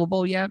that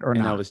available yet or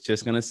not? I was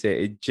just going to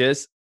say, it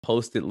just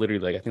posted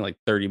literally, I think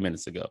 30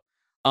 minutes ago.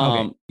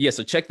 Yeah,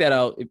 so check that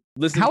out.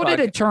 How did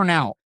it turn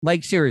out?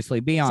 Like,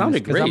 seriously, be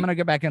honest, because I'm going to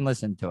go back and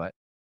listen to it.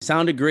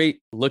 Sounded great.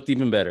 Looked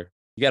even better.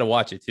 You got to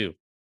watch it, too.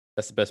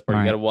 That's the best part.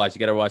 You got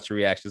to watch the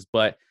reactions.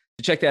 But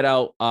to check that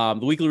out, the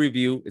weekly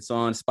review, it's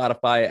on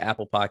Spotify,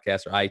 Apple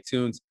Podcasts, or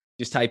iTunes.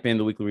 Just type in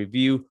the weekly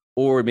review,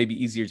 or it may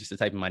be easier just to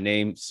type in my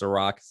name,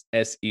 Sirach,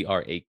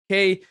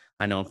 Serak.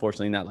 I know,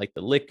 unfortunately, not like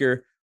the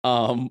liquor,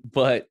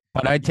 but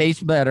I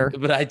taste better.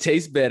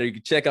 You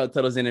can check out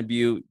Tuttle's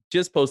interview.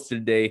 Just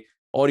posted today,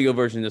 audio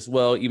version as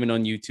well, even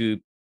on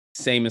YouTube.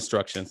 Same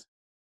instructions.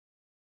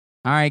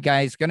 All right,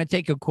 guys, going to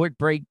take a quick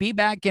break. Be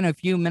back in a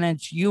few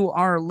minutes. You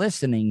are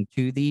listening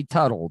to the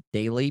Tuttle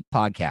Daily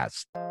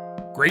Podcast.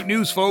 Great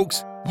news,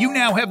 folks. You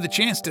now have the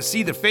chance to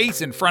see the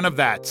face in front of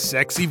that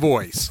sexy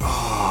voice.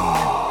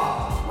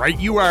 Right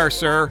you are,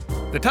 sir.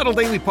 The Tuttle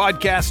Daily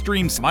Podcast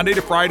streams Monday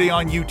to Friday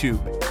on YouTube.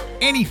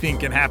 Anything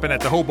can happen at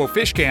the Hobo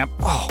Fish Camp.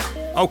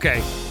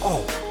 Okay,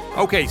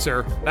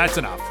 sir. That's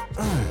enough.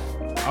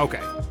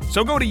 Okay.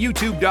 So go to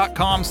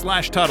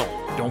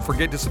youtube.com/Tuttle. Don't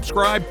forget to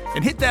subscribe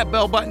and hit that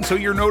bell button so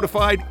you're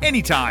notified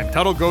anytime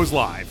Tuttle goes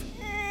live.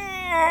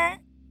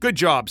 Good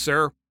job,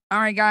 sir. All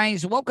right,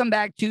 guys. Welcome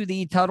back to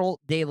the Tuttle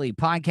Daily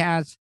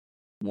Podcast.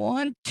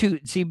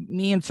 See,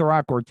 me and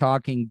Sirach were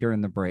talking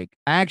during the break.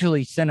 I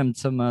actually sent him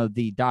some of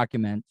the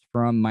documents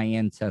from my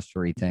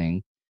ancestry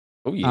thing.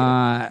 Oh,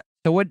 yeah.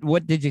 So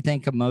what did you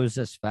think of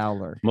Moses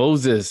Fowler?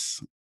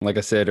 Moses, like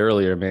I said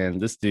earlier, man,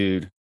 this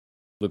dude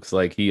looks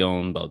like he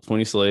owned about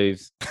 20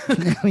 slaves.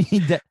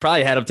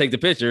 Probably had him take the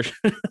picture.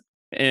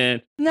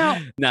 And nah,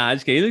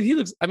 just kidding. He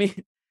looks, I mean,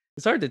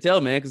 it's hard to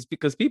tell, man,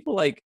 because people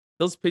like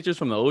those pictures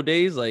from the old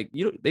days, like,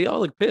 they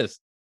all look pissed.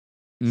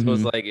 Mm-hmm. So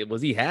it's like,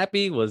 was he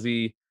happy? Was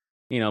he,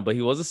 but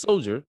he was a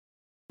soldier.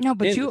 No,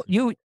 but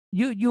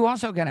you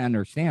also got to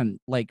understand,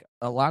 like,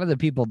 a lot of the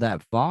people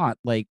that fought,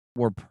 like,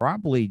 were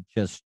probably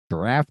just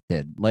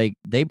drafted. Like,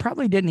 they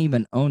probably didn't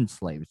even own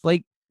slaves.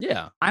 Like,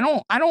 Yeah. I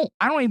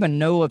don't even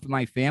know if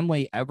my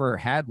family ever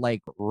had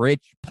like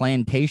rich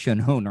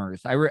plantation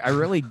owners. I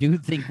really do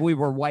think we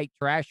were white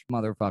trash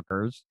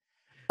motherfuckers.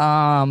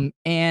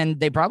 And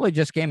they probably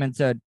just came and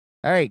said,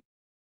 "Hey,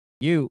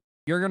 you're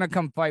gonna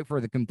come fight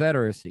for the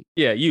Confederacy."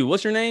 Yeah,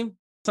 what's your name?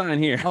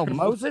 Sign here. Oh,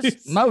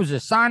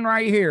 Moses, sign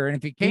right here. And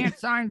if you can't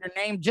sign your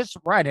name, just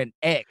write an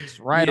X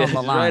on the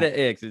line. Write an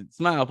X and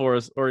smile for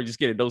us, or just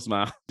get it. Don't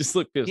smile. Just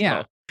look pissed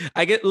off.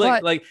 I get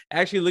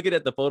actually looking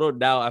at the photo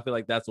now. I feel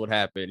like that's what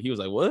happened. He was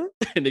like, "What?"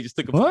 And they just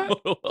took a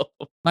photo.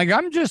 Like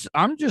I'm just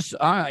I'm a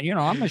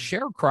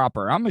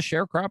sharecropper. I'm a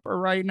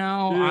sharecropper right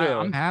now. Yeah.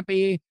 I'm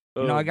happy.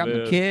 I got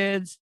my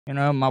kids.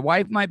 My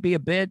wife might be a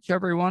bitch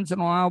every once in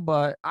a while,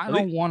 but I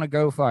don't want to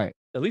go fight.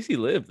 At least he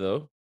lived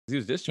though. He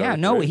was discharged. Yeah,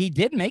 no, right? he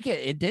did make it.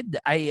 It did.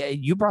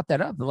 You brought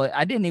that up. Like,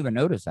 I didn't even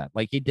notice that.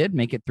 Like he did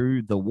make it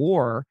through the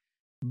war,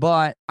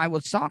 but I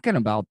was talking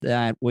about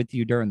that with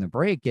you during the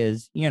break.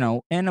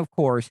 And of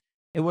course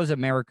it was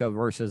America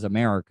versus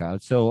America,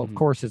 so of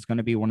course it's going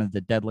to be one of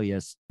the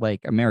deadliest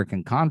like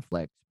American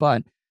conflicts.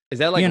 But is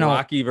that like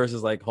Rocky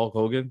versus like Hulk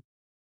Hogan?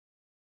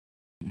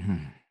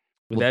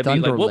 Would that be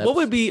like what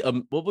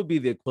would be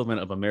the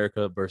equivalent of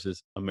America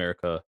versus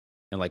America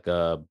in like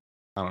I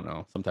don't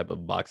know, some type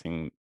of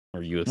boxing or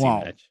UFC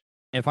match?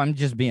 If I'm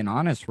just being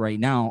honest right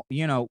now,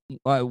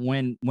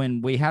 when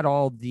we had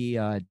all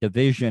the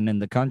division in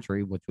the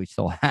country, which we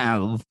still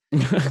have,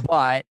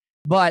 but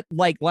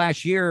like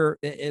last year,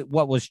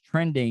 what was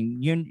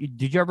trending?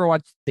 Did you ever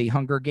watch the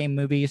Hunger Game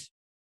movies?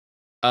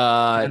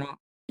 I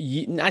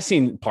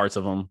seen parts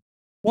of them.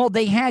 Well,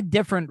 they had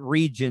different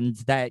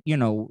regions that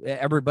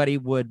everybody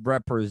would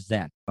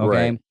represent.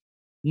 Okay. Right.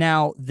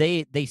 Now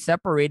they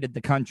separated the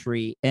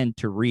country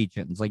into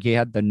regions. Like you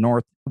had the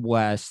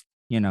Northwest,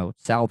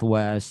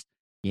 Southwest,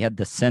 you had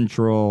the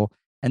Central,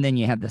 and then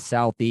you had the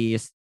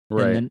Southeast,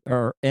 right,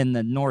 or in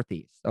the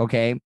Northeast.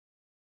 Okay.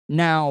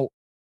 Now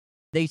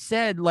they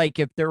said like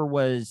if there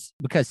was,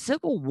 because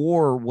Civil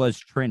War was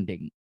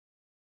trending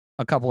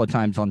a couple of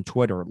times on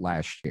Twitter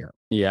last year.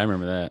 Yeah, I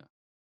remember that.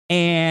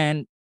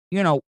 And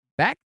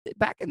back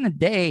in the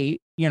day,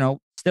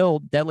 still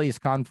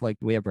deadliest conflict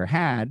we ever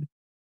had,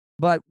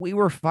 but we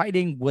were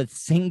fighting with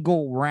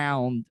single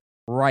round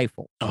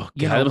rifles. Oh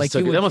God,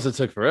 that must have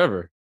took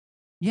forever.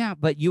 Yeah,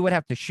 but you would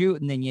have to shoot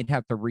and then you'd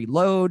have to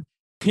reload.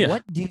 Yeah.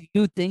 What do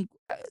you think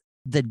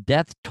the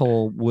death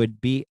toll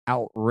would be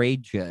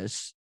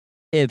outrageous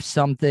if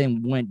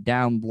something went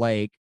down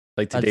like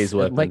today's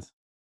weapons?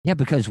 Yeah,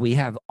 because we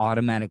have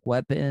automatic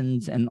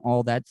weapons and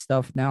all that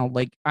stuff now.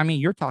 Like, I mean,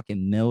 you're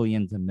talking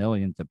millions and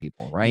millions of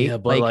people, right? Yeah,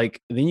 but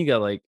then you got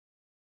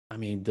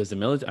does the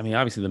military? I mean,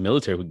 obviously the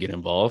military would get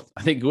involved.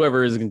 I think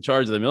whoever is in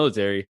charge of the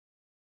military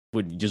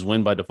would just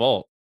win by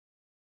default.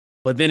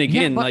 But then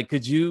again,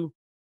 could you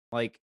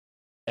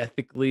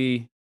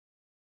ethically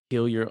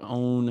kill your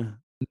own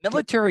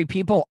military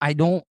people?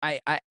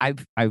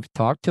 I've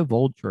talked to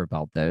Vulture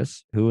about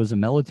this, who is a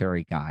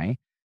military guy,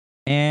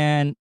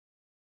 and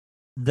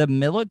the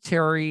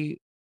military,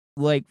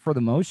 like for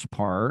the most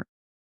part,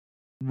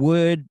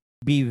 would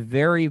be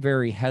very,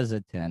 very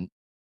hesitant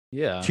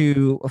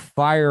to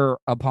fire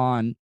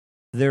upon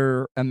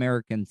their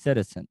American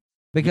citizens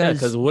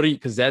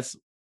because that's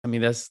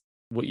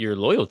what you're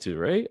loyal to,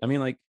 right? I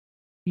mean,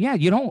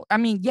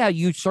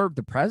 you serve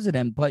the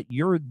president, but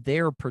you're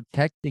there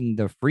protecting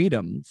the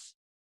freedoms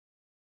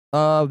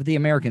of the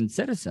American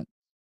citizen.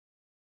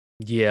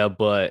 Yeah,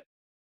 but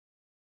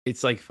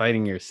it's like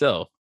fighting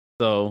yourself.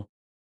 So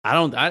I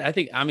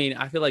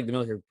feel like the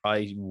military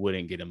probably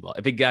wouldn't get involved.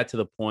 If it got to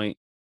the point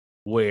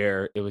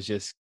where it was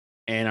just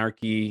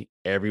anarchy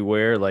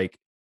everywhere, like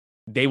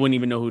they wouldn't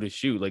even know who to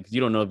shoot. Like you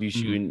don't know if you're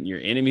shooting your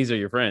enemies or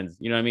your friends.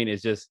 You know what I mean?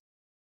 It's just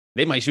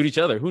they might shoot each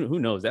other. Who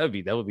knows? That would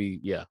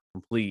be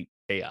complete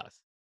chaos.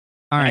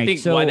 All right. I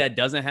think why that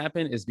doesn't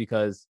happen is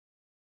because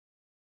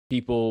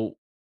people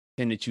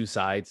tend to choose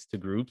sides to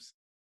groups.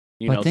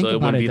 So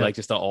it wouldn't be like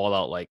just an all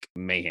out like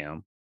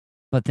mayhem.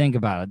 But think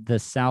about it. The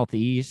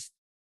Southeast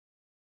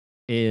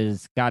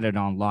is got it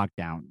on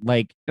lockdown.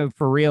 Like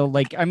for real.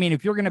 Like, I mean,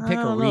 if you're gonna pick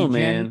a region,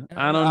 man.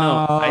 I don't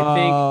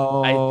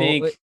know. I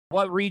think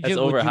what region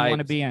would you want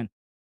to be in?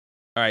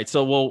 All right,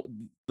 so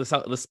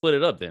let's split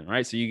it up then,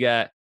 right? So you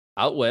got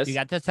out west. You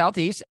got the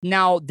Southeast.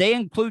 Now they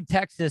include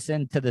Texas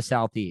into the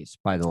Southeast,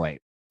 by the way,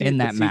 in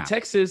that map.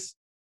 Texas,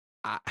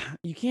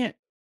 you can't.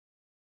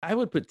 I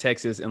would put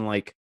Texas in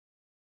like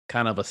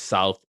kind of a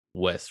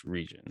Southwest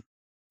region,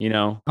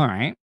 All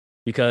right.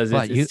 Because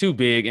it's too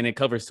big and it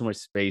covers too much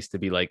space to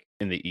be like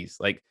in the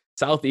east. Like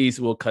Southeast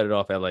will cut it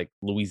off at like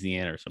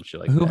Louisiana or some shit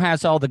like that. Who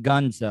has all the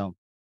guns though?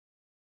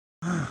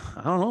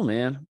 I don't know,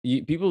 man.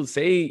 People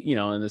say,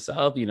 in the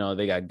South,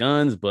 they got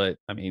guns, but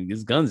I mean,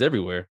 there's guns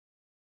everywhere.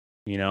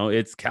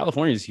 It's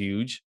California's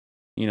huge.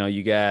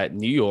 You got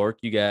New York,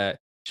 you got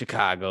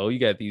Chicago, you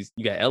got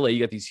LA,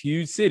 you got these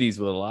huge cities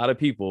with a lot of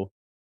people.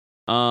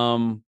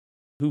 Who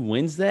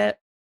wins that?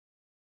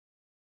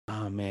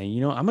 Oh man,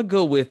 I'm gonna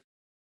go with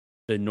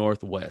the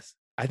Northwest.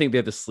 I think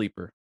they're the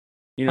sleeper.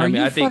 Are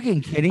you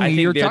fucking kidding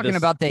me? You're talking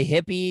about the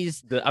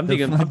hippies. I'm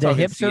talking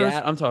hipsters.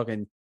 Seattle. I'm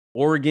talking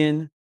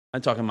Oregon.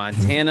 I'm talking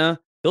Montana.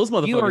 Those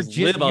motherfuckers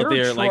live out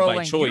there like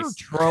by choice.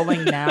 You're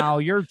trolling now.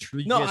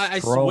 No, I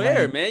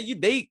swear, man.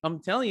 I'm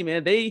telling you,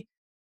 man.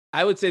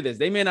 I would say this.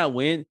 They may not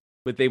win,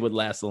 but they would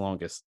last the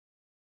longest.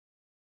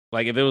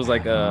 Like if it was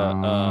like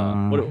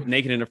a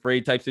Naked and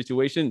Afraid type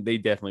situation, they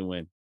definitely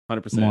win.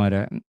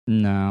 100%.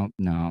 No.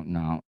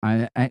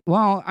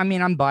 Well, I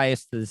mean, I'm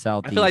biased to the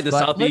Southeast. I feel like the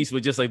Southeast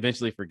would just like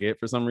eventually forget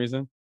for some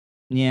reason.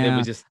 Yeah. They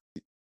would just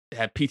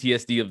have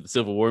PTSD of the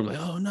Civil War. Like,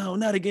 oh no,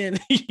 not again.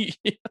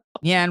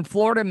 Yeah, and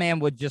Florida man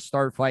would just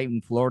start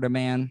fighting Florida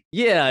man.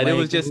 Yeah, and it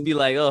would just be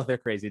like, oh, they're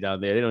crazy down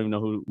there. They don't even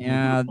know who.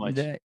 Yeah,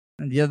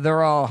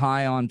 they're all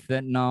high on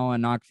fentanyl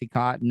and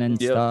Oxycontin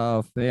and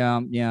stuff.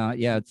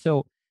 Yeah.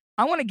 So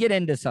I want to get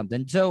into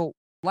something. So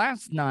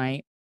last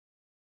night,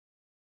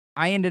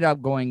 I ended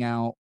up going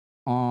out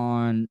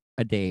on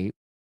a date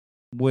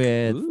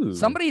with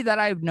somebody that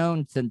I've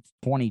known since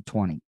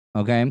 2020.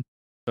 Okay.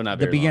 So not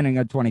the beginning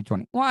of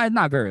 2020. Well,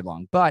 not very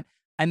long, but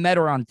I met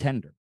her on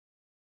Tinder.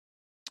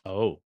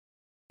 Oh.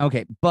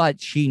 Okay,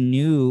 but she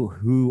knew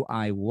who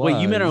I was.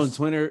 Wait, you met her on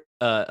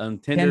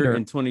Tinder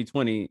in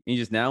 2020, and you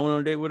just now went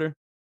on a date with her?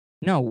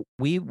 No,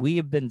 we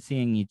have been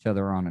seeing each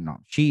other on and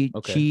off. She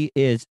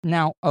is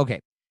now okay.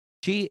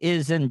 She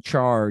is in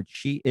charge.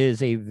 She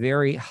is a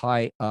very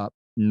high up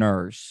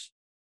nurse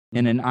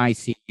in an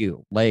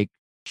ICU. Like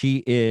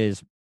she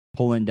is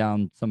pulling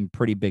down some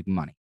pretty big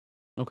money.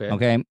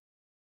 Okay.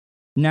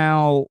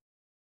 Now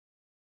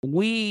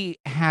we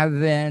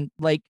haven't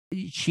like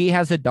she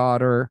has a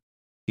daughter.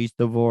 She's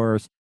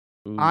divorced.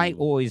 Ooh. I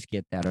always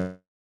get that.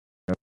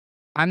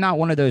 I'm not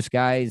one of those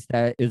guys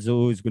that is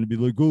always going to be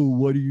like, oh,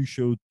 why do you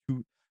show,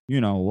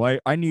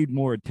 I need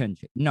more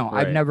attention. No,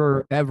 right. I'm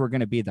never, ever going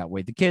to be that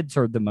way. The kids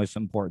are the most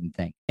important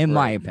thing, in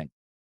my opinion.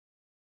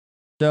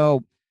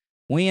 So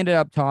we ended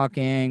up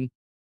talking,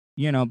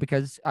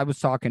 because I was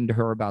talking to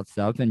her about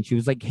stuff and she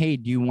was like, hey,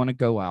 do you want to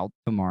go out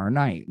tomorrow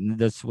night? And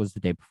this was the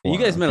day before. You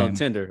guys met on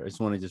Tinder. I just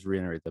want to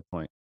reiterate that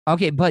point.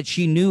 Okay, but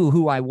she knew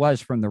who I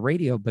was from the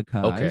radio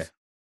because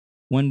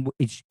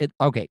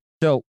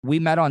so we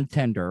met on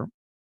Tinder.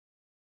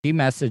 She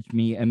messaged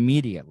me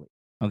immediately.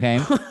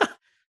 Okay.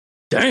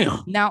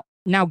 Damn.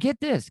 Now get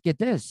this.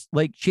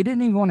 Like she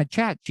didn't even want to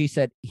chat. She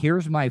said,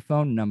 here's my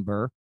phone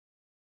number.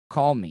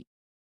 Call me.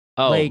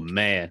 Oh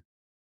man.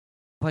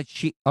 But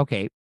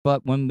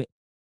when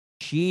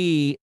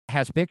she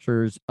has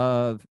pictures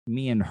of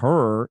me and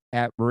her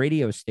at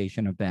radio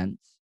station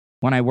events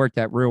when I worked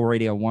at Real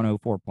Radio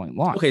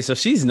 104.1. Okay, so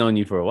she's known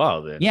you for a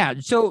while then. Yeah,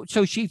 so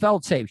she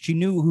felt safe. She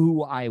knew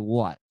who I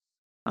was.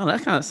 Oh,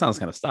 that kind of sounds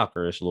kind of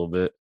stalkerish a little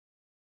bit.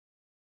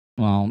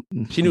 Well,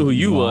 she knew who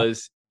you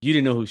was. You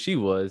didn't know who she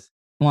was.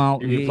 Well,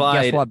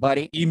 guess what,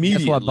 buddy?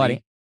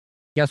 Immediately.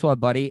 Guess what,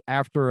 buddy?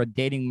 After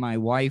dating my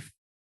wife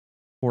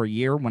for a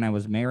year when I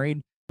was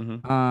married,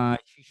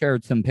 she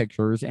shared some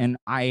pictures, and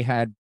I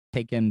had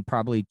taken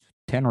probably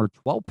 10 or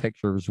 12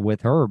 pictures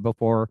with her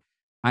before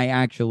I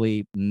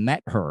actually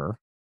met her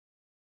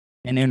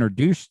and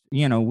introduced,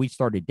 we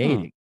started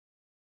dating.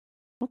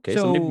 Okay,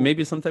 so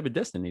maybe some type of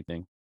destiny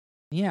thing.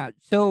 Yeah,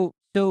 so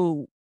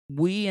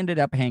we ended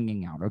up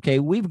hanging out. Okay,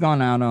 we've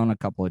gone out on a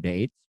couple of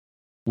dates.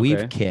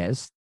 We've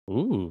kissed.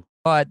 Ooh.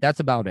 But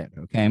that's about it,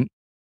 okay?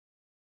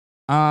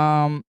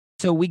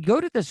 So we go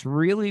to this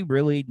really,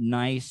 really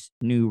nice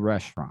new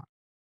restaurant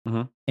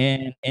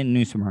in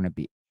New Smyrna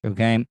Beach,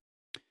 okay?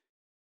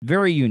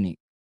 Very unique.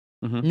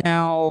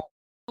 Now,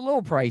 a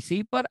little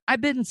pricey, but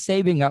I've been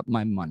saving up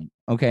my money,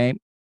 okay?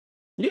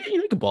 Yeah,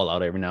 you can ball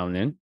out every now and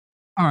then.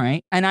 All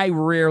right, and I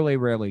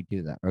rarely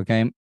do that,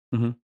 okay?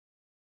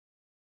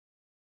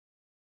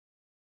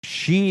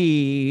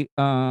 She,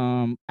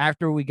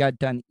 after we got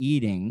done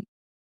eating,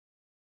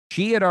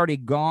 she had already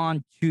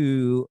gone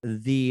to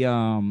the,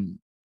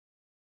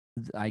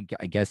 I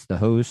guess the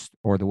host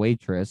or the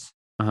waitress,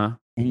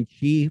 and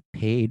she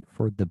paid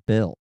for the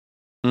bill.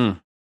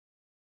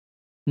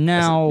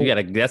 Now,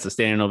 that's a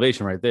standing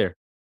ovation right there.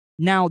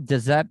 Now,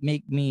 does that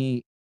make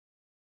me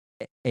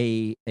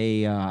a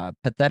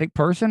pathetic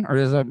person, or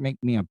does that make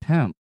me a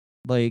pimp?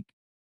 Like,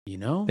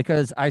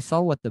 because I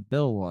saw what the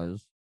bill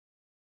was.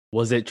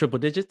 Was it triple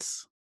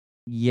digits?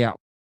 Yeah.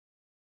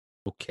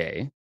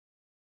 Okay.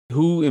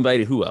 Who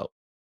invited who out?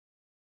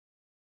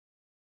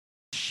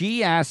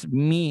 She asked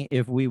me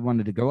if we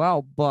wanted to go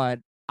out, but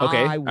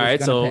okay. I was all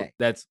right. So pay.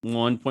 That's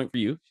 1 point for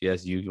you. She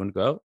asked you want to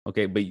go out.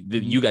 Okay, but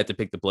you got to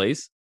pick the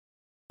place.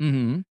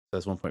 So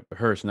that's 1 point for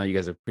her. So now you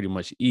guys are pretty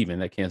much even.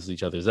 That cancels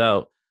each other's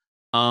out.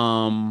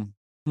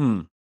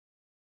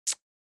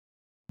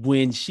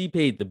 When she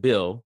paid the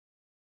bill,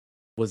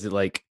 was it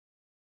like,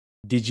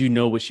 did you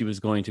know what she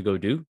was going to go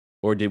do,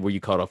 or were you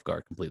caught off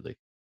guard completely?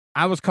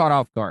 I was caught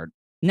off guard.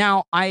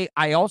 Now I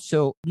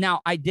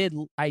did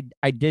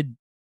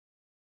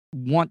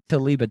want to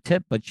leave a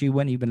tip, but she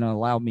wouldn't even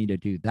allow me to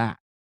do that.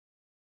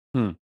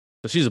 So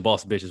she's a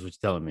boss bitch, is what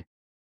you're telling me.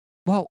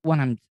 Well,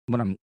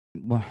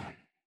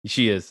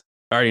 she is.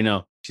 I already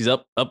know. She's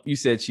up. You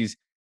said she's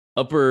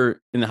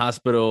upper in the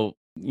hospital,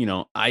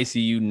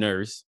 ICU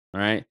nurse.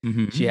 All right.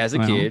 She has a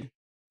kid.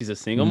 She's a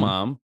single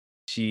mom.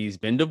 She's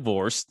been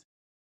divorced.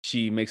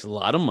 She makes a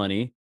lot of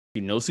money.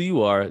 She knows who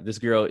you are. This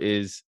girl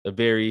is a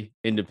very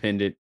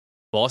independent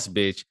boss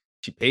bitch.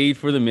 She paid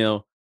for the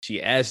meal.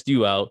 She asked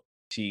you out.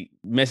 She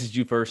messaged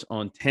you first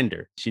on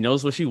Tinder. She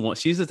knows what she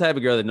wants. She's the type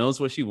of girl that knows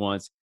what she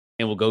wants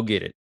and will go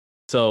get it.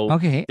 So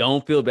Okay.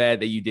 don't feel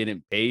bad that you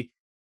didn't pay,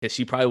 because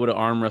she probably would have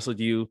arm wrestled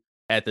you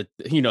at the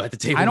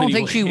table. I don't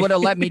think she anyway. would have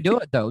let me do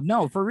it though.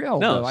 No, for real.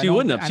 No, though. she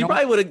wouldn't have. She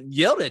probably would have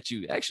yelled at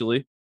you,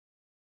 actually.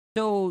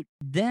 So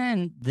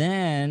then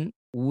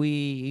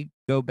we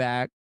go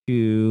back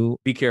to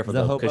Be careful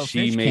the though, Hobo because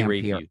she Fish may Camp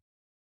rape here. you.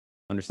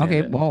 Understand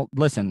Okay, that. well,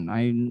 listen,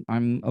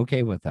 I'm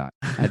okay with that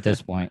at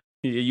this point.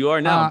 You are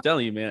now. I'm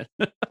telling you, man.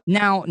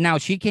 Now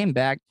she came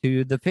back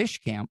to the fish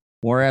camp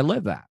where I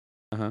live at.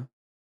 Uh-huh.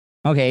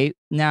 Okay,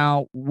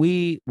 now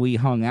we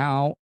hung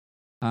out.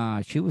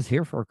 She was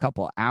here for a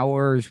couple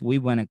hours. We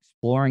went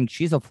exploring.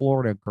 She's a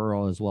Florida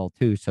girl as well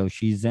too, so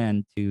she's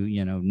into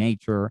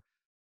nature,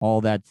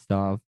 all that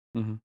stuff.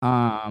 Mm-hmm.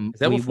 Is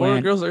that what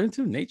Florida girls are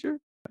into? Nature?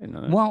 I didn't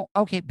know that. Well,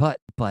 okay, but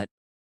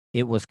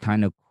it was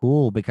kind of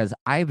cool because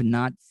I've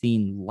not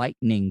seen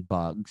lightning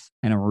bugs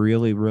in a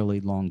really, really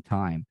long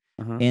time.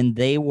 Uh-huh. And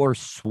they were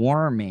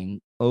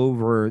swarming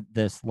over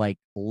this like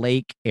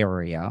lake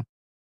area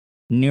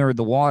near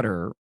the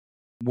water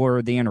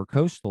where the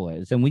intercoastal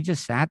is. And we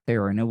just sat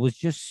there and it was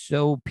just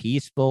so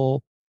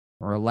peaceful,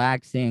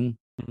 relaxing.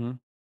 Mm-hmm.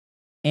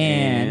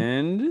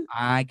 And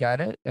I got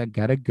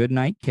a good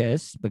night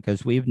kiss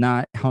because we've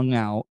not hung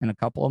out in a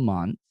couple of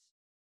months.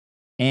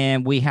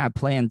 And we have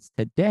plans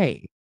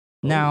today.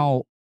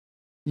 Now,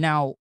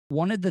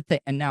 one of the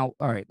things, and now,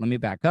 all right, let me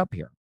back up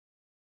here.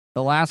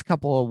 The last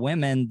couple of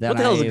women that what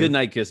the hell is a good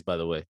night kiss, by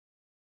the way?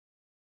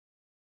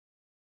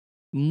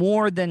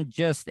 More than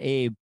just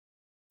a,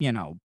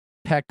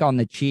 peck on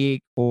the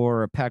cheek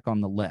or a peck on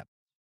the lip.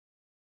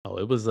 Oh,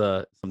 it was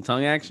some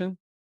tongue action?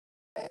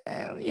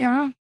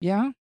 Yeah.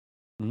 Okay.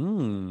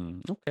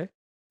 All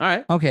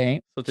right.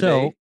 Okay.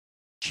 So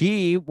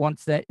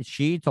today,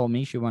 she told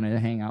me she wanted to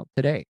hang out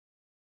today.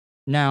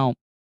 Now,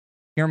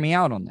 hear me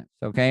out on this,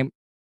 okay?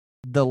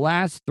 The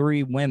last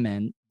 3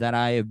 women that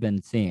I have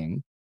been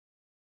seeing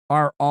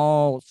are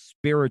all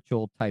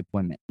spiritual type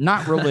women,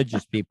 not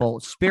religious people,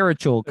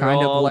 spiritual,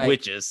 kind of like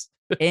witches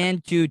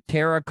into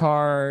tarot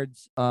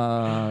cards,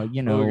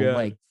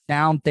 like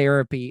sound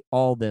therapy,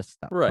 all this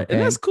stuff. Right. Okay?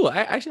 And that's cool.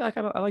 I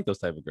like those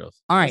type of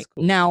girls. All right.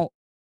 Cool. Now,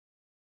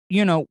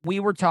 we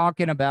were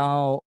talking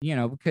about,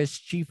 because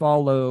she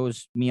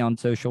follows me on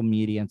social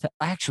media and said,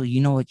 actually,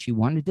 you know what she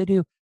wanted to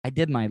do? I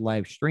did my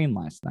live stream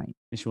last night.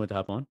 And she went to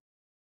hop on?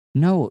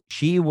 No,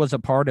 she was a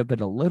part of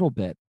it a little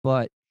bit,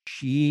 but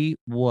she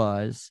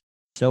was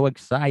so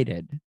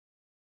excited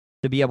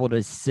to be able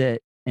to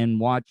sit and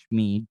watch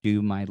me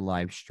do my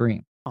live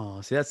stream. Oh,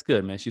 see, that's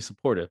good, man. She's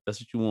supportive.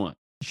 That's what you want.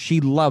 She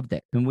loved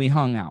it and we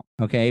hung out.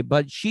 Okay.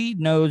 But she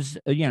knows,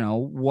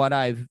 what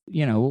I've,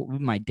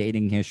 my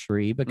dating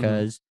history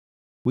because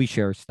we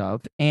share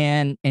stuff.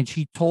 And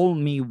she told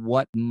me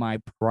what my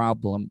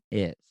problem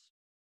is.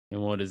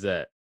 And what is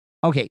that?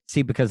 Okay.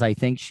 See, because I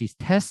think she's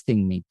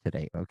testing me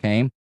today.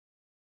 Okay.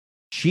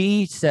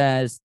 She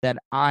says that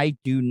I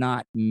do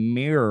not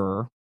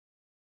mirror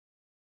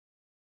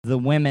the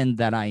women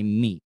that I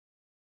meet.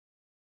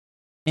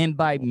 And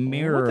by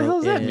mirror, what the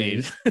hell does that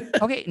mean?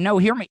 Okay, no,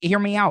 hear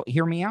me out.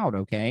 Hear me out,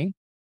 okay?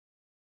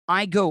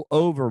 I go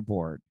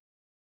overboard.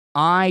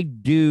 I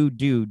do.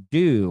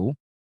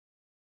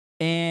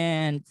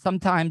 And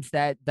sometimes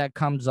that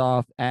comes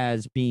off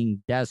as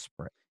being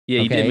desperate.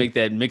 Yeah, you okay? did make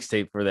that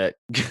mixtape for that.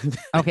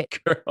 Okay.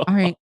 Girl. All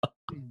right.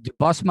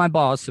 Bust my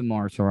balls some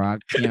more, Ciroc,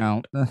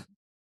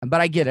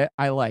 But I get it.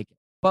 I like it.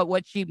 But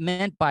what she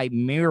meant by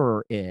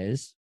mirror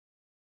is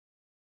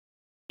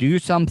do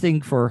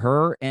something for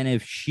her. And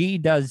if she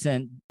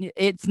doesn't,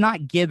 it's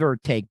not give or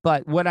take.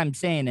 But what I'm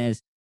saying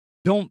is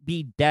don't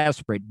be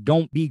desperate.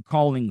 Don't be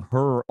calling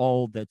her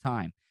all the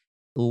time.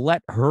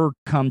 Let her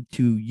come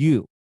to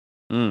you.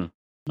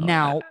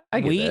 Now,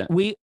 I get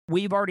that.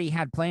 We've already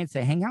had plans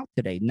to hang out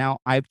today. Now,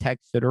 I've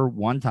texted her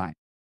one time.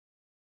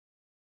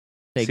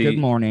 Say good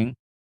morning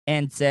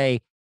and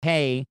say,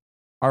 hey,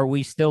 are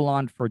we still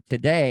on for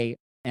today?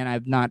 And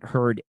I've not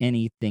heard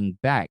anything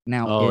back.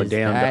 Now,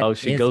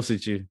 she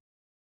ghosted you.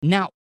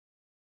 Now,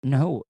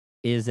 no,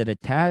 is it a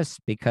test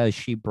because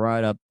she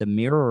brought up the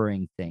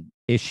mirroring thing?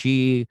 Is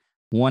she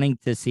wanting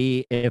to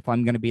see if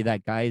I'm going to be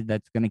that guy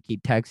that's going to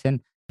keep texting,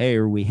 hey,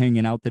 are we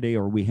hanging out today?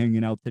 Are we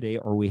hanging out today?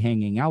 Are we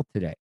hanging out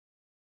today?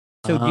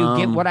 So do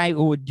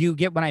you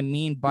get what I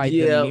mean by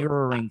the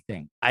mirroring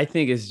thing? I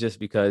think it's just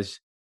because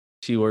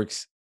she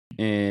works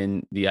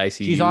in the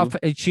ICU.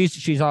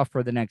 She's off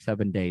for the next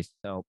 7 days.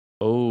 So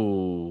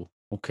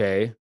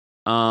okay.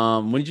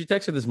 When did you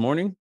text her this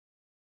morning?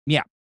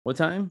 Yeah. What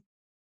time?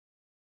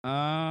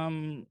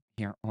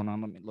 Here, hold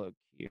on, let me look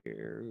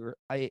here.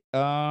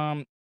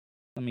 Let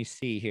me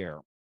see here.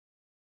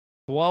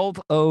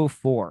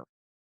 12:04.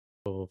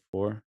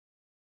 12:04.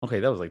 Okay,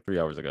 that was like 3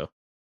 hours ago.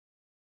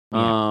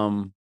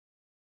 Yeah.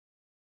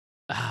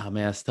 Man,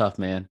 that's tough,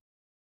 man.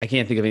 I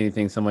can't think of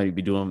anything somebody would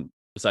be doing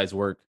besides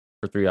work.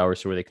 for 3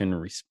 hours to where they couldn't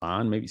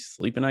respond, maybe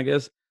sleeping, I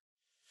guess.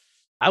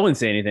 I wouldn't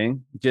say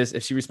anything. Just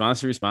if she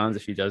responds, she responds.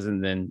 If she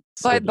doesn't, then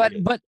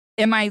but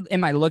am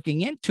I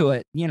looking into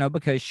it?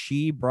 Because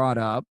she brought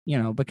up,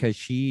 because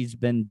she's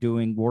been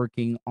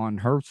working on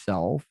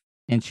herself,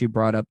 and she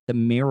brought up the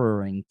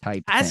mirroring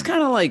type. That's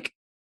kind of like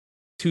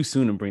too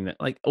soon to bring that.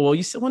 Like, well,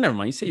 you said, well, never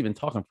mind. You say you've been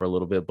talking for a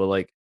little bit, but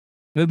like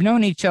we've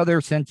known each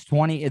other since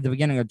at the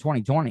beginning of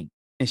 2020.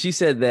 And she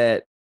said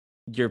that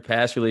your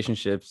past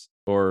relationships,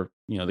 or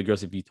the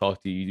girls if you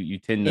talk to, you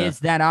tend to, is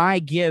that I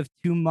give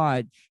too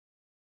much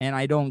and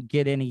I don't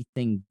get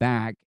anything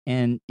back,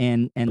 and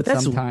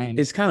sometimes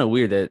it's kind of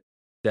weird that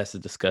that's the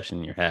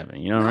discussion you're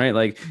having, right?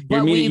 Like you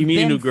But meet we've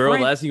a new been girl.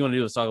 friends. Last thing you want to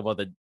do is talk about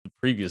the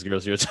previous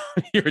girls you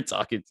were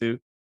talking to.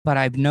 But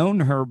I've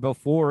known her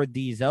before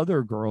these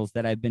other girls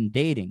that I've been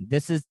dating.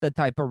 This is the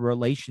type of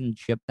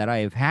relationship that I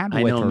have had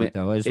with her,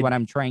 though, is what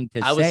I'm trying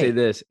to say. I would say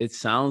this. It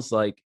sounds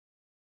like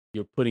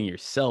you're putting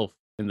yourself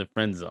in the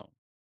friend zone,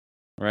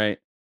 right?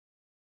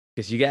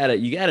 Because you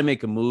gotta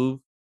make a move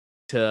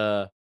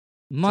to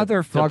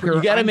motherfucker.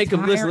 You gotta make a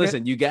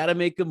listen. You gotta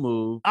make a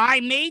move.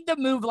 I made the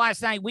move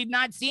last night. We've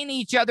not seen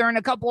each other in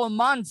a couple of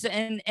months,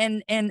 and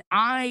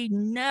I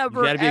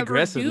never You gotta be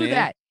aggressive, man.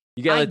 that.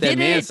 You gotta let that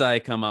man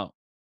side come out.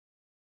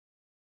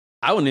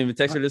 I wouldn't even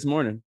text her this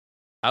morning.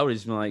 I would have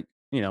just been like,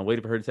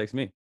 waiting for her to text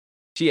me.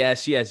 She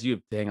asked you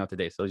to hang out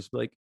today, so just be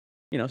like,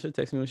 she'll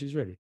text me when she's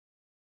ready.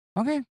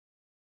 Okay,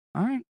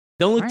 all right.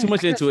 Don't look too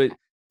much into it.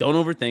 Don't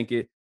overthink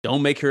it.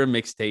 Don't make her a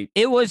mixtape.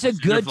 It was a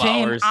good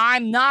time.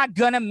 I'm not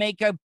gonna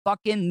make a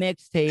fucking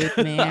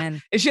mixtape,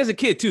 man. And she has a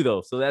kid too,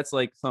 though, so that's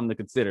like something to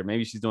consider.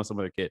 Maybe she's doing some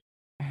other kid.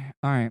 All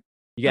right.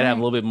 You gotta have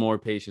a little bit more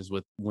patience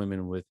with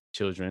women with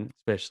children,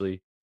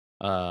 especially,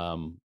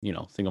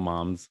 single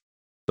moms.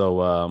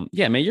 So,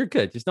 yeah, man, you're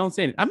good. Just don't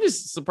say anything. I'm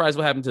just surprised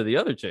what happened to the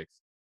other chicks.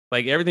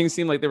 Like everything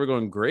seemed like they were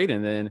going great,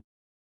 and then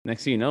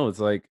next thing you know, it's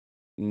like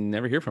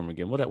never hear from them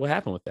again. What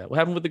happened with that? What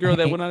happened with the girl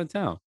that went out of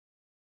town?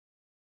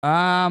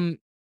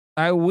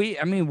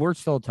 We're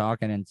still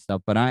talking and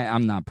stuff, but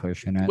I'm not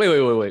pushing it. Wait.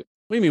 What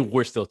do you mean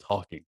we're still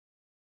talking?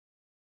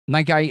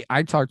 Like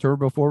I talked to her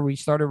before we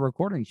started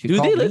recording. She do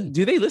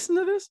they listen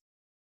to this?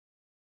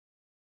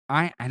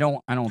 I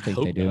don't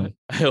think they do. Not.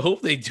 I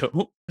hope they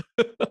don't.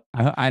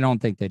 I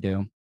don't think they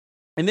do.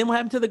 And then what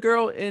happened to the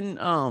girl in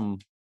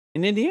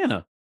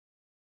Indiana?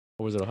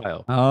 Or was it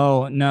Ohio?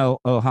 Oh no,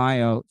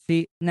 Ohio.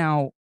 See,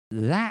 now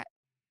that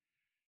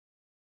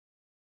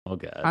oh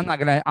god. I'm not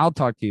gonna I'll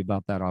talk to you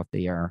about that off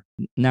the air.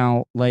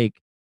 Now, like,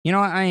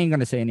 I ain't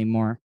gonna say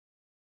anymore.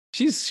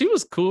 She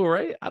was cool,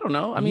 right? I don't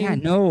know. I mean, yeah,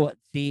 no,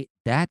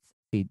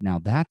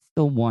 now that's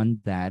the one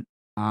that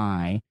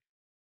I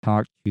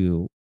talked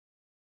to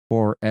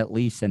for at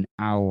least an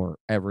hour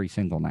every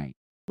single night.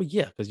 Well,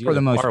 yeah, because you're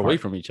far away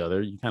from each other.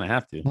 You kind of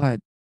have to.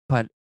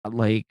 But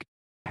like,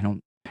 I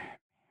don't.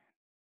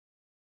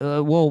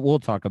 We'll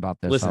talk about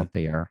this off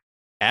the air.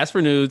 Ask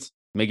for nudes.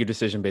 Make your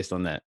decision based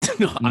on that.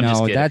 No, I'm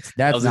just kidding. That's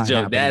that was a joke.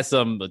 Happening. That's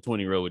something a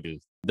 20-year-old would do.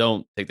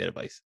 Don't take that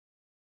advice.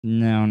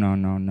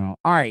 No.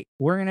 All right,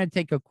 we're gonna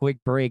take a quick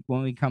break.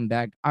 When we come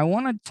back, I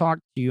want to talk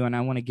to you, and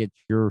I want to get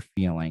your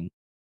feeling.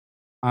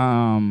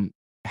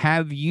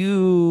 Have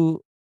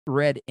you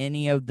read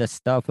any of the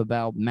stuff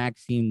about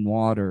Maxine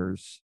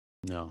Waters?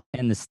 No.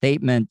 And the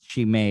statement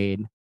she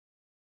made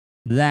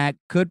that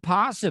could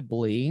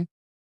possibly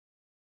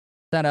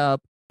set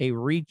up a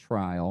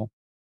retrial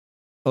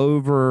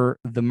over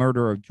the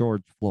murder of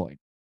George Floyd.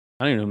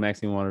 I don't even know who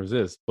Maxine Waters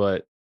is,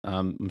 but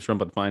I'm sure I'm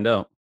about to find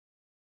out.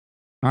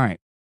 All right.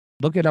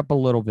 Look it up a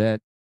little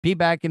bit. Be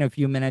back in a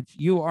few minutes.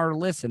 You are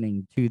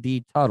listening to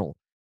the Tuttle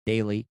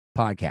Daily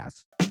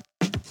Podcast.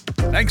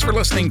 Thanks for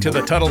listening to the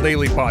Tuttle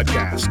Daily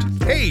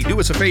Podcast. Hey, do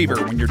us a favor.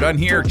 When you're done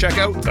here, check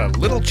out The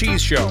Little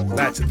Cheese Show.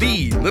 That's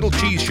The Little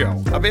Cheese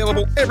Show.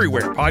 Available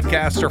everywhere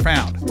podcasts are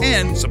found.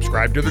 And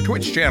subscribe to their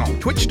Twitch channel,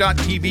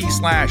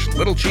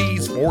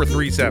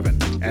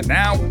 twitch.tv/littlecheese437. And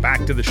now,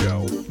 back to the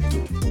show.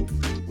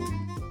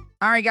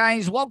 All right,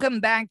 guys, welcome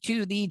back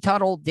to the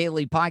Tuttle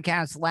Daily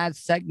Podcast.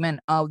 Last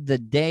segment of the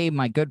day.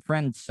 My good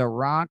friend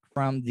Sirach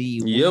from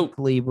the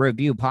Weekly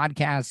Review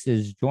Podcast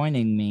is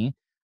joining me.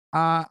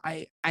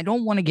 I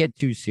don't want to get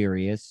too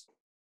serious,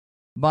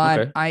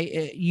 but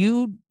okay.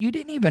 You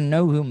didn't even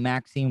know who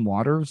Maxine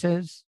Waters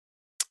is?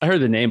 I heard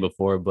the name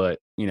before, but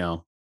I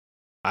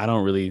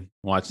don't really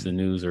watch the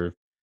news or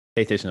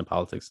pay attention to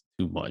politics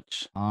too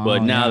much.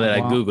 But now that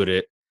I Googled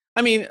it,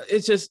 I mean,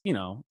 it's just,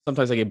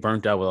 sometimes I get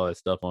burnt out with all that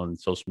stuff on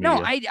social media.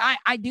 No,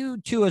 I do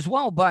too as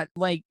well. But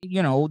like,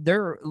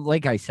 they're,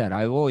 like I said,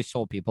 I've always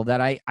told people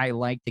that I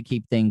like to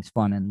keep things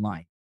fun and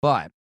light.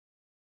 But,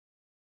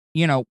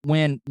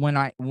 when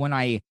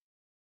I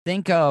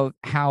think of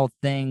how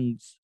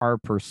things are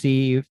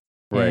perceived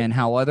and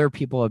how other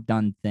people have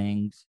done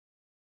things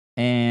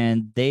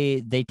and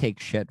they take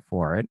shit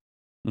for it.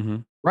 Mm-hmm.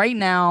 Right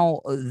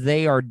now,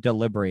 they are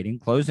deliberating.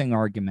 Closing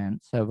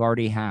arguments have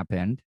already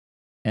happened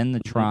in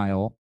the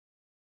trial.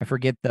 I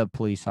forget the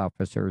police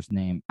officer's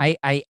name. I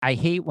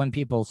hate when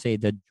people say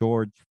the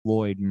George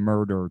Floyd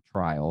murder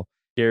trial.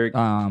 Derek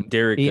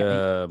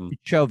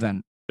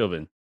Chauvin.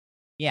 Chauvin.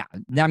 Yeah,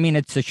 I mean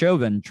it's the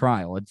Chauvin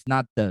trial. It's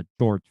not the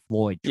George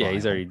Floyd trial. Yeah,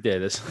 he's already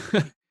dead.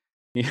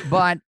 Yeah.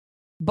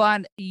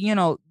 But you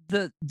know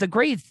the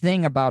great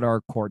thing about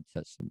our court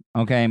system.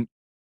 Okay,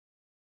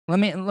 let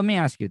me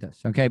ask you this.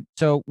 Okay,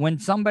 so when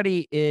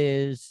somebody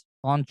is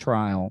on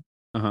trial,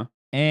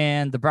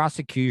 and the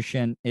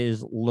prosecution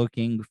is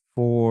looking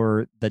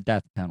for the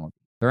death penalty,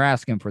 they're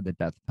asking for the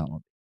death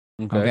penalty.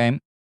 Okay.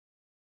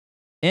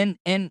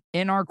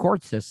 In our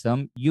court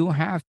system, you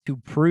have to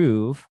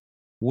prove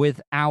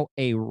without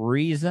a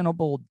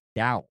reasonable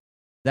doubt.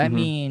 That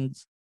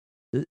means,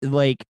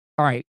 like,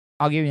 all right,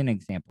 I'll give you an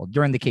example.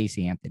 During the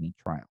Casey Anthony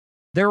trial,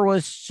 there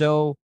was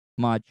so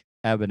much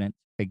evidence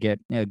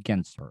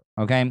against her.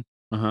 Okay.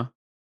 The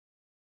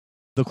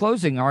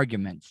closing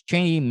arguments,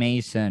 Cheney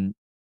Mason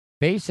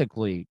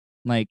basically,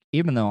 like,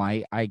 even though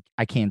I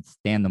can't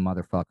stand the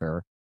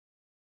motherfucker,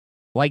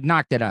 like,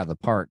 knocked it out of the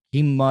park.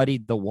 He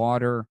muddied the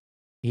water.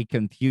 He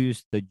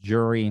confused the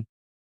jury.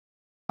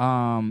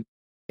 And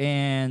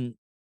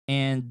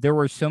there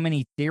were so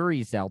many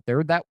theories out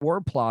there that were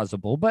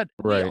plausible, but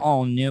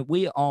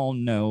we all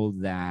know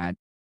that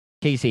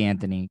Casey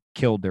Anthony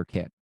killed their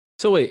kid.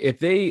 So wait, if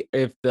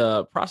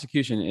the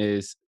prosecution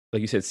is,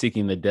 like you said,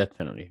 seeking the death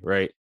penalty,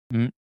 right?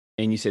 And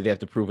you said they have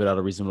to prove it out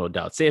of reasonable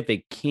doubt. Say if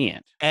they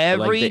can't,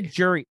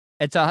 Jury,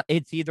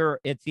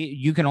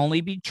 you can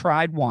only be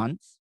tried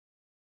once.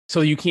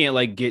 So you can't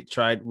like get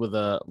tried with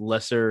a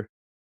lesser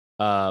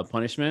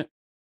punishment?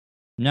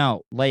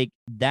 No, like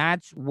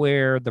that's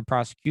where the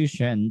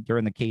prosecution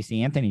during the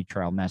Casey Anthony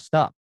trial messed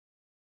up.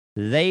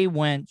 They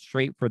went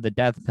straight for the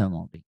death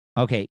penalty.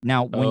 Okay,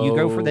 now when you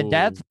go for the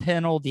death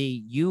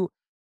penalty,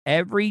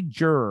 every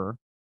juror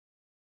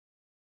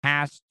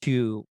has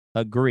to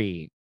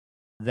agree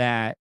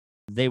that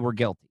they were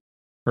guilty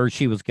or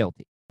she was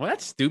guilty. Well,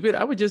 that's stupid.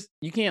 I would just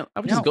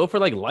go for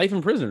like life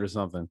in prison or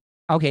something.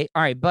 Okay,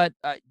 all right, but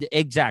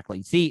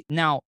exactly. See,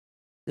 now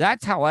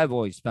that's how I've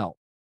always felt.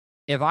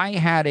 If I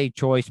had a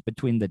choice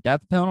between the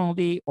death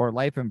penalty or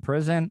life in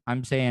prison,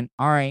 I'm saying,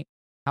 all right,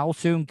 how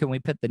soon can we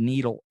put the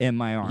needle in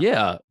my arm?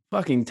 Yeah,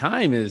 fucking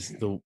time is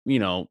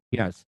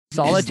yes,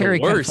 solitary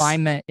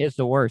confinement is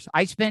the worst.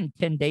 I spent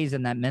 10 days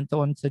in that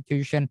mental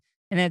institution,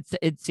 and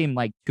it seemed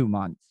like 2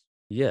 months.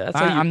 Yeah,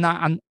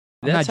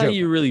 that's how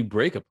you really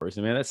break a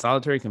person, man. That's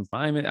solitary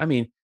confinement. I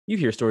mean, you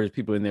hear stories of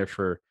people in there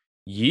for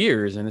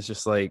years, and it's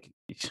just like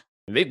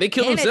they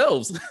kill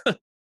themselves.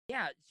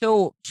 Yeah.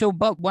 So,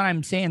 but what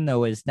I'm saying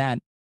though is that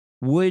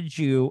would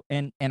you,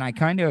 and I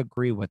kind of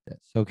agree with this.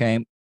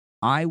 Okay,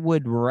 I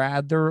would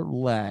rather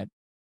let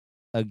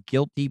a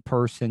guilty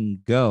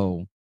person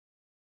go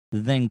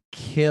than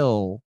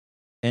kill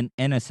an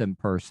innocent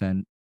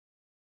person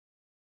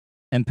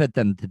and put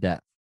them to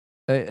death.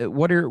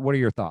 What are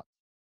your thoughts?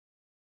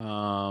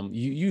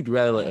 You'd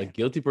rather let a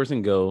guilty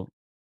person go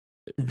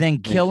than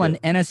kill an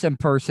innocent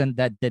person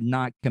that did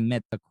not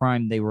commit the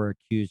crime they were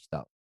accused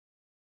of.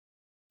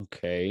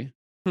 Okay.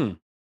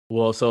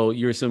 Well, so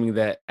you're assuming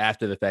that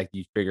after the fact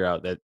you figure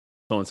out that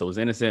so-and-so was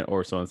innocent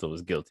or so-and-so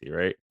was guilty,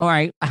 right? All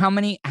right. How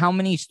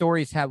many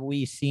stories have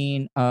we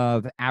seen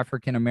of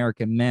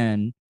African-American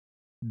men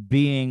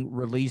being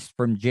released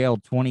from jail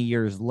 20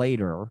 years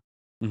later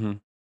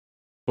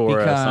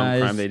for some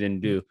crime they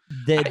didn't do?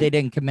 They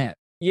didn't commit.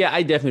 Yeah,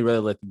 I definitely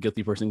rather let the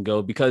guilty person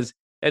go because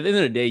at the end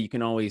of the day, you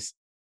can always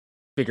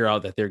figure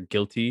out that they're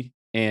guilty.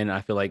 And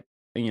I feel like,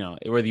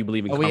 whether you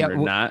believe in karma or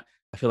not,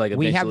 I feel like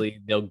eventually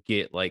they'll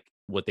get like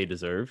what they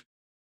deserve.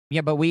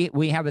 Yeah, but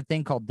we have a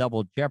thing called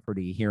double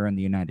jeopardy here in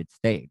the United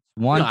States.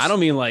 No, I don't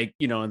mean like,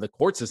 in the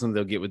court system,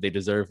 they'll get what they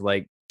deserve,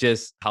 like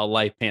just how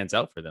life pans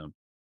out for them.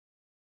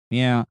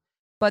 Yeah.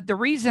 But the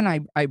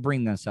reason I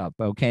bring this up,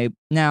 okay,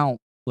 now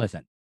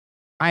listen,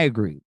 I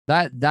agree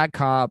that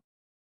cop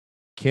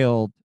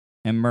killed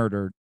and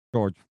murdered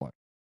George Floyd.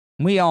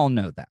 We all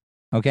know that.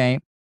 Okay.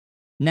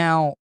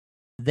 Now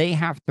they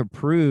have to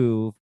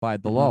prove by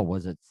the law,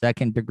 was it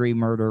second degree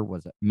murder?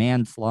 Was it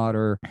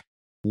manslaughter?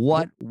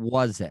 What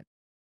was it?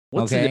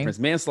 What's the difference?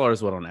 Manslaughter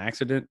is what, on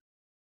accident?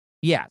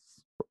 Yes.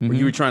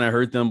 You were trying to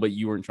hurt them, but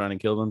you weren't trying to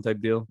kill them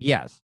type deal?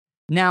 Yes.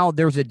 Now,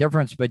 there's a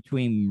difference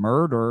between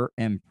murder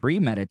and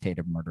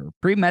premeditated murder.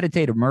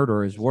 Premeditated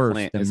murder is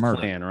worse than murder.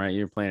 Plan, right?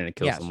 You're planning to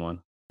kill someone.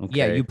 Okay.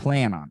 Yeah, you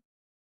plan on.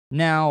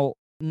 Now,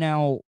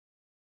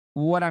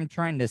 what I'm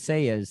trying to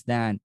say is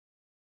that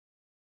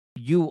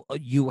you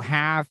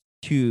have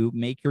to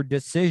make your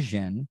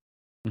decision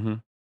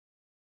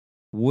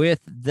with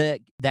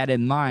that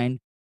in mind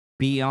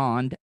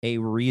beyond a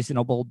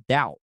reasonable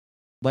doubt.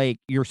 Like,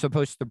 you're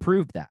supposed to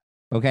prove that.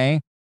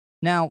 Okay.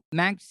 Now,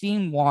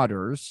 Maxine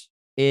Waters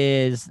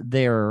is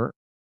there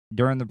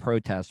during the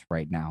protest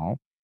right now.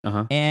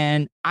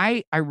 And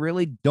I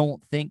really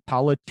don't think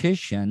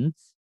politicians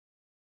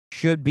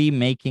should be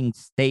making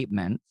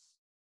statements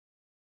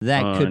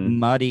that could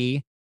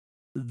muddy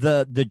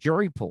the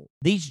jury pool.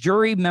 These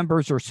jury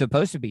members are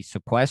supposed to be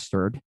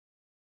sequestered.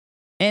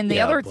 And the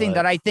other thing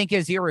that I think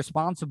is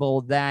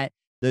irresponsible, that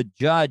the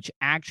judge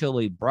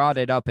actually brought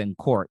it up in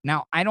court.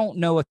 Now, I don't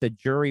know if the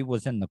jury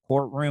was in the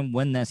courtroom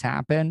when this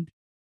happened,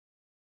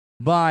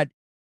 but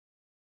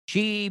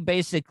she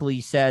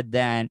basically said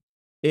that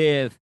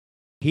if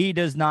he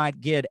does not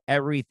get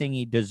everything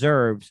he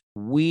deserves,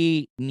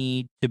 we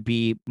need to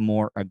be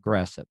more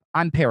aggressive.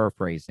 I'm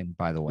paraphrasing,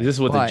 by the way. Is this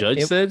what the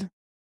judge said?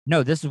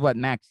 No, this is what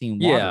Maxine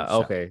Waters Yeah, said.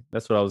 okay.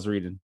 That's what I was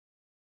reading.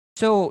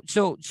 So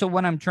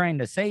what I'm trying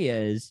to say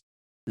is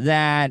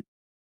that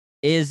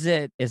is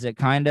it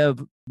kind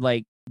of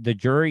like the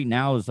jury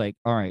now is like,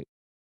 all right,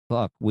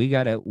 fuck, we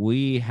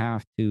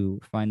have to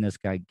find this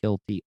guy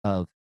guilty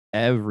of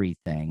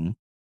everything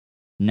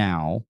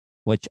now,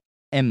 which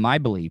in my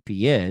belief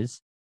he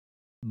is,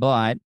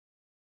 but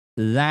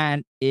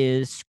that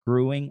is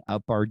screwing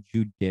up our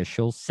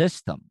judicial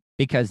system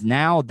because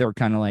now they're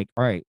kind of like,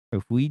 all right,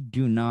 if we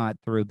do not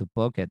throw the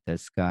book at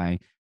this guy,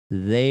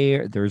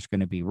 there's going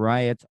to be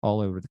riots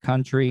all over the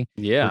country.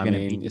 Yeah,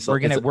 it's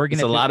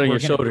a lot on your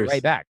shoulders.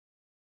 Right back.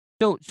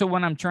 So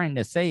what I'm trying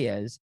to say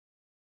is,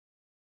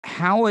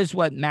 how is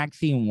what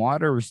Maxine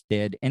Waters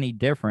did any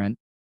different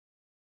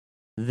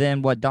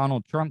than what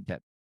Donald Trump did?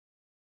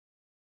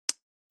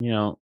 You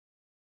know,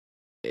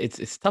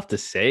 it's tough to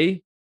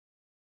say.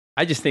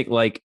 I just think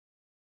like,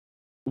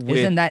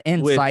 isn't that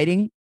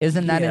inciting?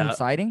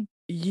 Inciting?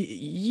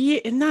 Yeah,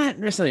 not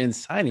necessarily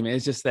inciting, man.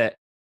 It's just that,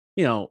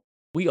 you know,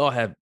 we all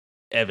have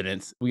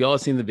evidence. We all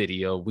seen the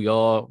video.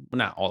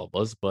 Not all of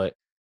us, but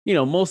you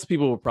know, most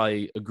people would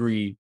probably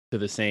agree to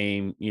the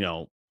same, you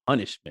know,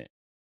 punishment.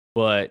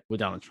 But what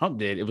Donald Trump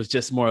did, it was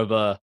just more of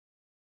a,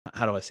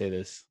 how do I say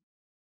this?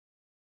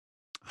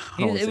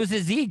 It was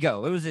his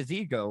ego. It was his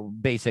ego,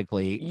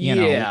 basically. You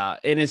know?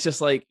 And it's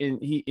just like, and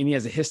he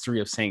has a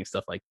history of saying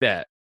stuff like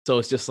that. So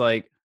it's just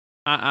like,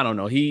 I don't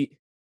know.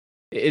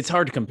 It's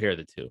hard to compare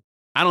the two.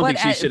 I don't think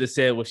she should have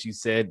said what she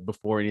said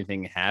before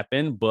anything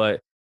happened,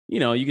 but you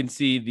know, you can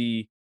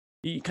see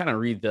you kind of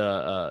read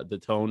the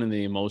tone and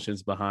the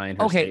emotions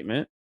behind her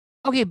statement.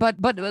 Okay, but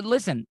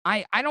listen,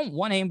 I don't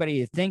want anybody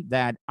to think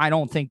that I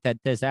don't think that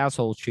this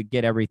asshole should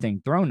get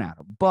everything thrown at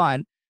him.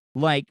 But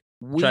like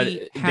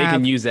they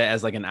can use that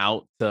as like an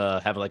out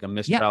to have like a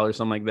mistrial or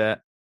something like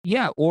that.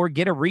 Yeah, or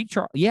get a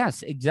retrial.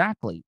 Yes,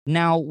 exactly.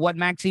 Now, what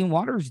Maxine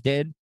Waters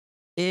did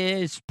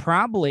is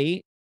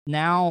probably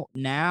now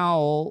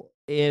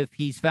if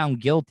he's found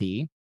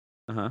guilty,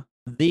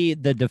 the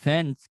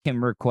defense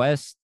can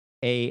request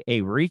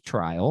a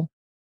retrial.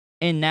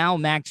 And now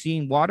what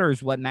Maxine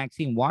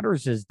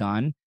Waters has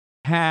done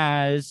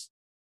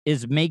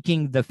is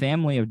making the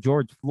family of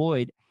George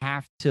Floyd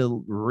have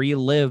to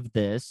relive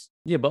this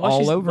but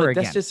all over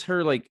again. That's just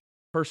her like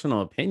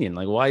personal opinion.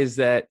 Like, why is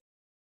that?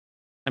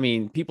 I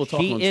mean, people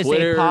talk on Twitter. She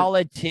is a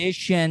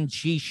politician.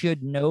 She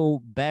should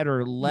know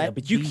better.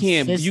 But you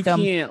can't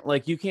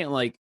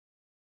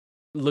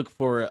look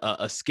for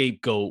a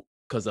scapegoat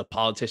because a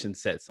politician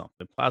said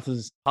something.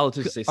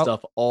 Politicians say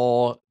stuff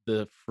all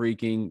the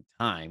freaking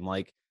time.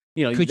 Like,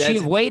 you know, could she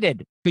have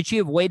waited? Could she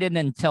have waited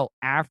until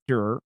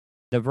after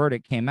the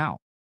verdict came out?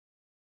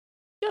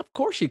 Yeah, of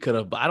course she could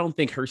have. But I don't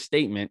think her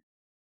statement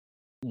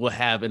will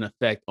have an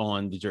effect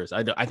on the jurors.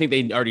 I think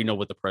they already know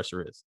what the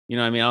pressure is. You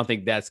know what I mean? I don't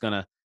think that's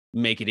gonna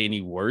make it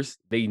any worse.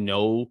 They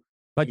know,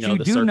 but you know,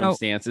 the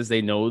circumstances.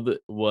 They know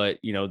what,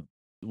 you know,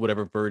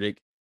 whatever verdict,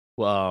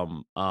 you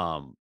know,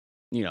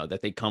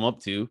 that they come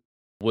up to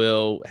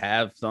will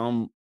have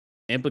some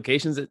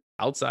implications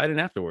outside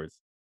and afterwards.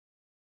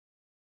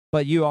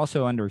 But you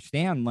also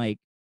understand, like,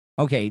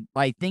 okay,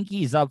 I think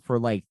he's up for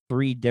like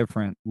 3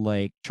 different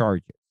like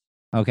charges.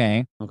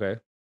 Okay.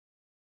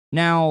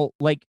 Now,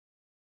 like,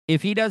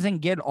 if he doesn't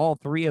get all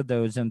 3 of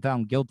those and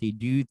found guilty,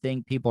 do you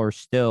think people are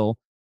still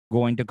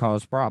going to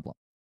cause problems?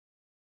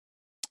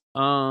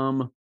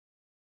 I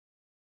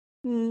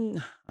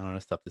don't know.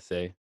 It's tough to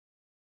say.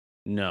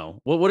 No.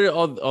 What are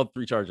all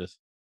 3 charges?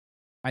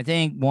 I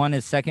think one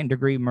is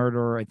 2nd-degree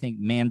murder. I think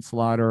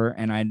manslaughter,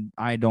 and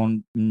I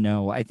don't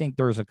know. I think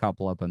there's a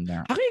couple of them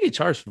there. How can you get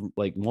charged for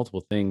like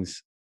multiple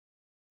things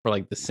for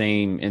like the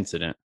same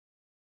incident?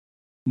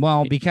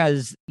 Well,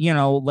 because, you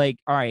know, like,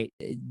 all right,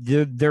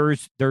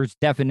 there's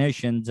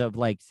definitions of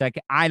like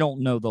I don't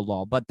know the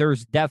law, but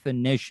there's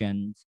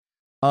definitions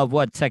of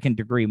what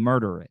 2nd-degree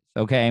murder is.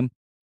 Okay.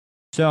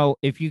 So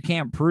if you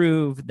can't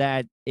prove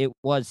that it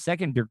was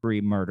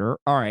 2nd-degree murder,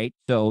 all right,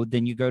 so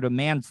then you go to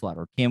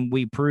manslaughter. Can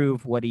we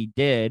prove what he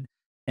did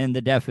in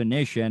the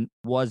definition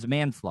was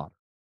manslaughter?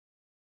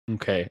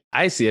 Okay.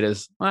 I see it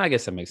as, well, I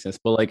guess that makes sense.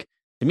 But like,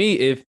 to me,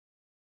 if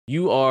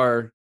you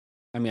are,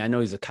 I mean, I know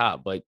he's a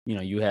cop, but you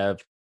know, you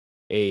have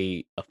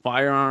a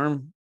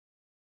firearm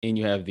and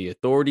you have the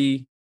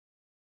authority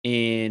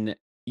and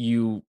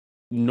you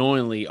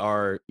knowingly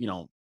are, you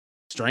know,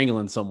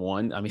 strangling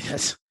someone. I mean,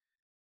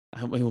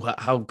 how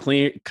much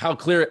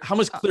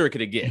clearer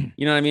could it get?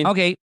 You know what I mean?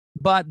 Okay.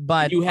 But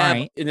you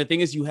have, and the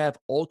thing is, you have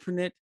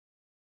alternate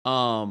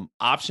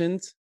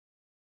options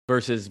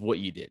versus what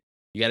you did.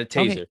 You got a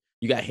taser,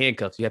 you got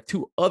handcuffs, you have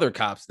 2 other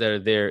cops that are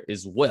there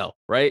as well,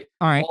 right?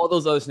 All right. All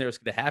those other scenarios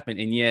could have happened,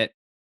 and yet,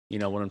 you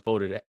know, what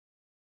unfolded.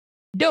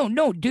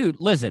 No, dude,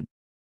 listen.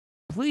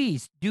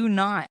 Please do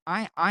not.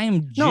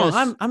 I'm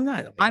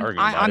not.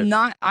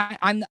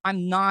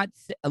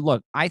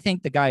 Look, I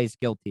think the guy is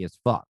guilty as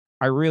fuck.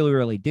 I really,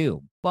 really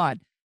do. But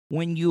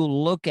when you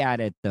look at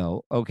it,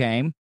 though,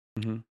 okay,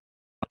 once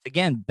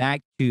again,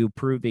 back to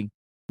proving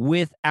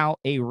without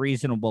a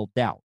reasonable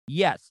doubt.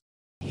 Yes,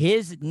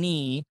 his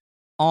knee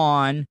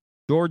on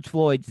George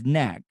Floyd's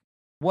neck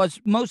was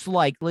most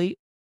likely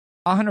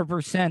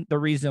 100% the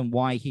reason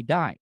why he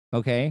died.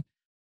 Okay.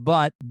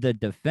 But the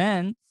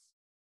defense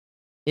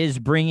is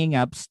bringing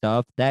up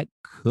stuff that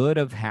could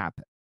have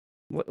happened.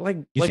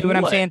 You see what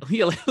I'm saying?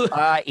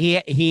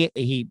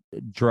 He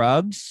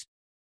drugs,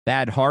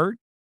 bad heart,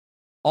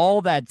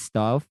 all that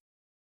stuff.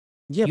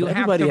 Yeah, but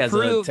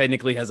everybody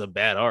technically has a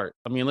bad heart.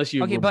 I mean, unless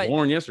you were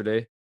born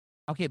yesterday.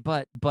 Okay,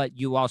 but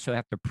you also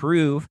have to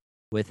prove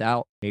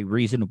without a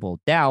reasonable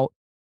doubt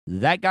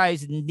that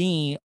guy's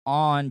knee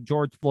on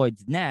George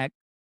Floyd's neck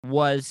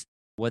was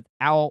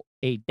without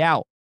a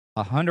doubt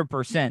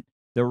 100%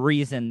 the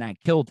reason that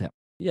killed him.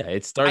 Yeah,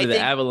 it started the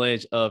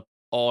avalanche of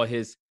all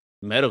his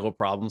medical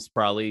problems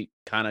probably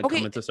kind of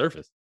coming to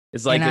surface.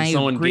 It's like if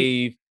someone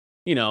gave,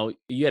 you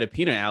had a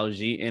peanut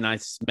allergy and I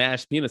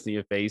smashed peanuts in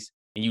your face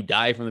and you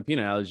died from the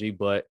peanut allergy,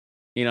 but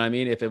you know what I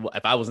mean? If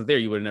I wasn't there,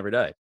 you would have never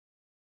died.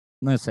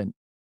 Listen,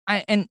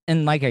 and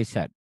like I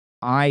said,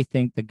 I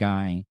think the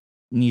guy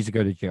needs to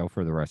go to jail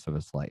for the rest of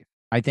his life.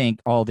 I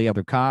think all the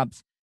other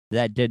cops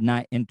that did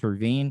not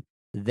intervene,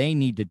 they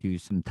need to do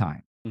some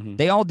time.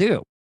 They all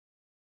do.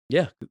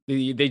 Yeah,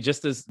 they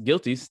just as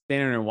guilty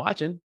standing there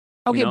watching.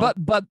 Okay,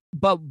 but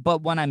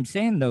what I'm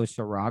saying though,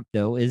 Ciroc,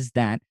 though, is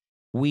that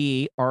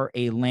we are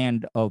a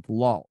land of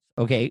laws.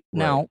 Okay, right.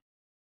 Now,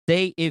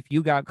 say if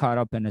you got caught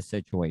up in a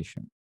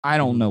situation, I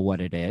don't know what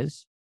it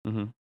is,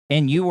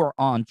 and you were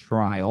on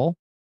trial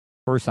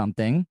for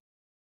something,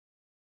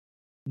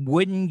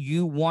 wouldn't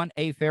you want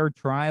a fair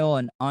trial,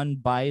 an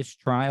unbiased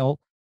trial,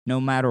 no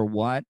matter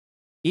what?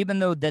 Even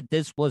though that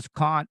this was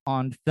caught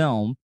on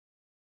film,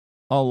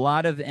 a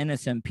lot of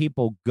innocent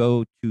people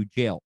go to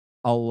jail.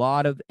 A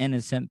lot of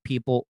innocent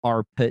people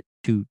are put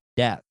to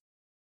death.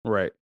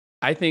 Right.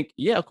 I think,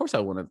 yeah, of course I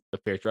want a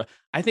fair trial.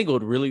 I think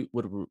what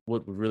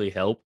would really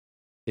help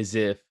is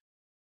if,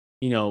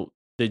 the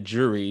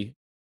jury,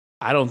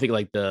 I don't think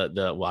like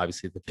well,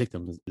 obviously the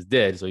victim is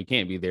dead, so he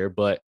can't be there,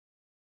 but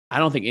I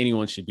don't think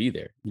anyone should be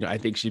there. I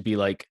think should be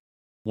like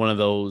one of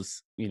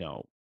those,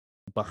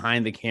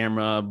 behind the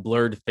camera,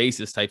 blurred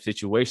faces type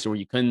situation where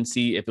you couldn't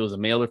see if it was a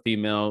male or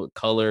female,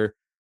 color,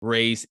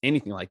 race,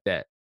 anything like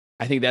that.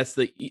 I think that's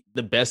the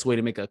best way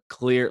to make a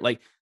clear,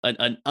 like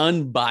an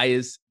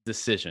unbiased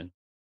decision,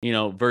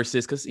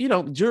 versus because,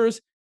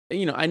 jurors,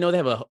 I know they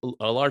have a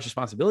large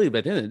responsibility, but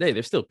at the end of the day,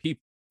 they're still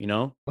people,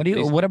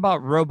 What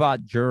about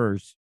robot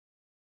jurors?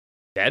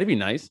 That'd be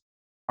nice.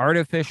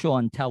 Artificial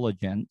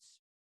intelligence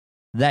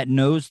that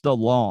knows the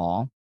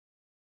law,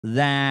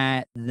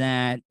 that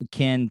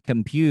can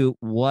compute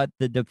what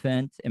the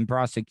defense and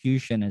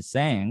prosecution is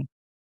saying,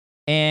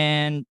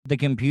 and the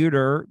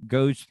computer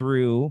goes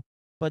through.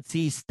 But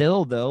see,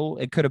 still though,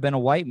 it could have been a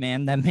white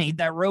man that made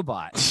that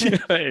robot. You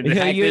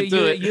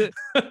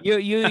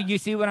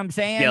see what I'm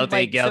saying?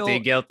 Guilty.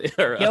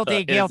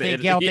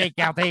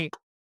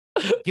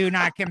 Do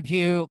not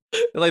compute.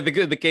 Like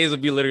the case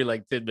would be literally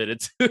like 10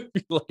 minutes.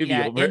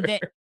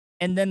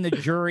 And then the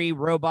jury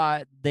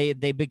robot, they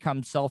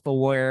become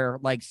self-aware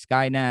like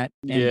Skynet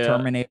and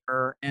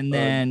Terminator. And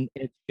then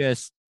it's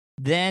just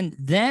then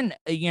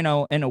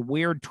in a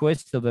weird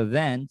twist of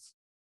events,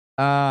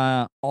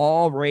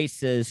 all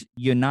races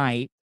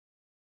unite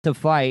to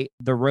fight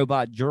the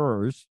robot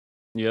jurors.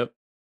 Yep.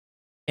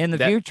 In the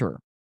future.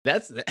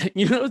 That's to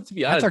be honest,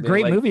 that's a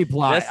great movie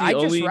plot. I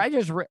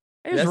just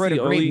wrote a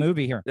great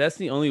movie here. That's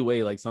the only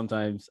way. Like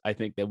sometimes I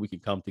think that we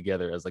could come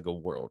together as like a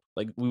world.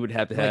 Like we would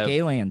have to have like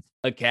aliens,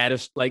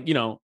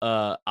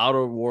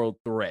 outer world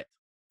threat.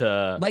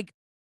 Like,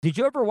 did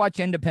you ever watch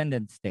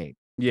Independence Day?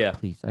 Yeah.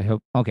 Please, I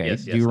hope. Okay.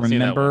 Yes, Do you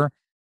remember?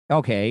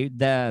 Okay,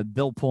 the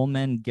Bill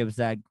Pullman gives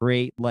that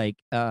great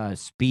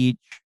speech,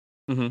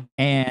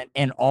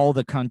 and all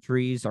the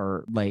countries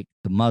are like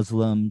the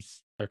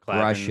Muslims,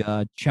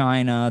 Russia,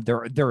 China.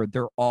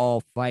 They're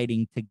all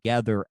fighting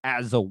together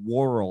as a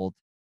world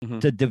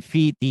to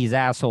defeat these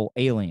asshole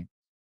aliens.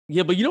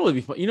 Yeah, but what would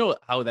be fun?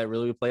 How that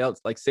really would play out?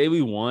 It's like, say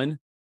we won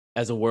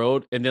as a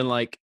world, and then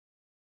like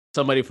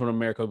somebody from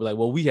America would be like,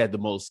 "Well, we had the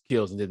most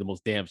kills and did the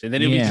most damage," and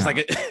then it would just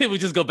like it would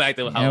just go back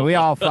to how we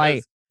all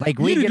fight. Like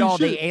we get all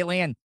the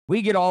alien.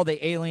 We get all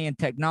the alien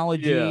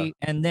technology,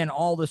 and then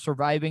all the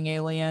surviving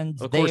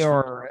aliens. Of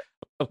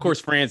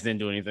course, France didn't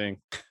do anything.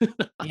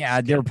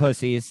 Yeah, they're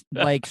pussies.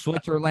 Like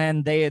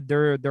Switzerland,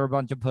 they're a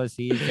bunch of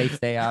pussies. They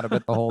stay out of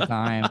it the whole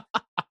time.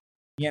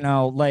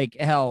 Like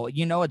hell.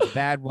 It's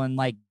bad when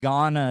like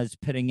Ghana is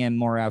putting in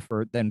more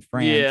effort than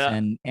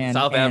France, and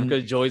South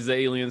Africa joins the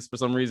aliens for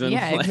some reason.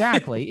 Yeah,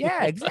 exactly.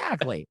 Yeah,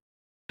 exactly.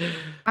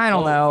 I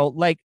don't know.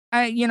 Like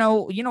you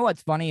know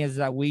what's funny is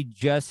that we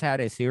just had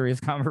a serious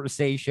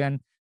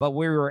conversation, but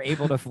we were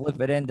able to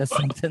flip it into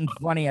something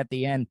funny at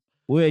the end,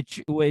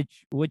 which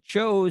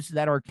shows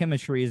that our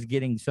chemistry is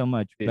getting so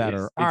much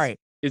better. All right.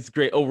 It's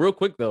great. Oh, real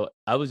quick though.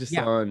 I was just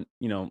on,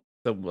 I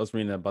was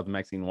reading about the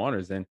Maxine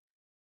Waters and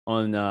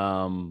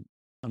on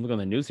I'm looking on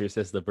the news here. It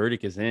says the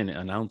verdict is in,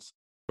 announced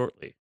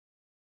shortly.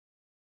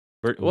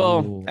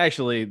 Well,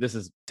 actually, this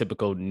is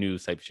typical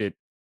news type shit.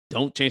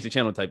 Don't change the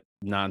channel type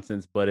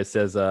nonsense. But it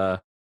says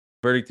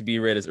verdict to be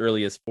read as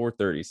early as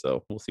 4:30.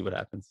 So we'll see what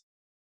happens.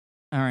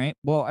 All right.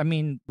 Well, I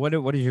mean, what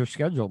is your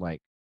schedule like?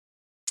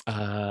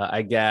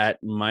 I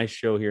got my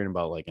show here in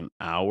about like an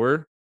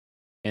hour,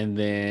 and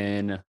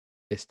then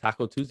it's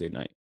Taco Tuesday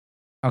night.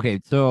 Okay,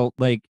 so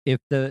like if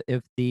the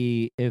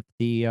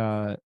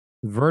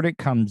verdict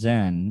comes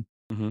in,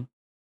 Mhm.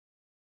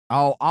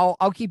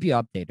 I'll keep you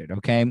updated,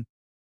 okay?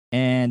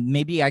 And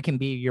maybe I can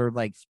be your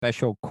like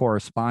special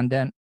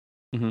correspondent.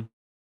 Mhm.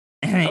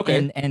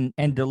 Okay.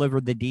 and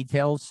deliver the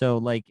details. So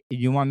like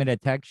you want me to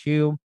text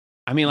you?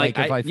 I mean, like,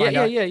 Like, if I yeah, find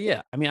yeah, out- yeah,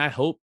 yeah. I mean, I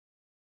hope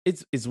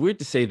it's weird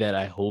to say that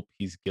I hope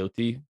he's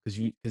guilty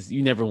because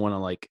you never want to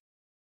like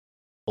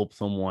hope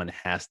someone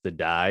has to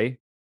die.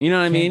 You know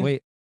what I mean?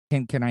 Wait,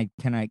 can I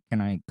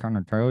kind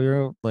of tell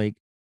you? Like,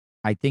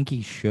 I think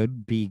he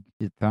should be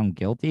found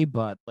guilty,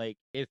 but like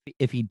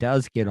if he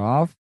does get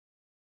off,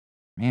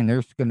 man,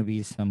 there's gonna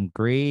be some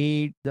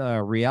great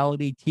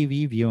reality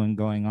TV viewing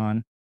going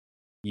on.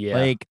 Yeah.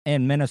 Like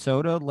in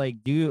Minnesota,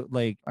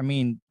 I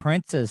mean,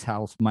 Prince's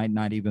house might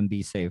not even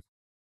be safe.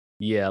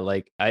 Yeah,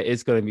 like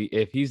it's gonna be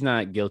if he's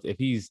not guilty, if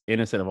he's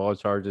innocent of all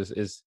charges,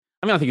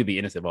 I mean, I think he'd be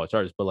innocent of all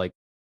charges, but like,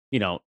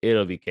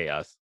 it'll be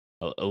chaos.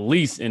 At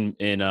least in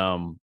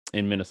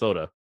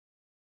Minnesota.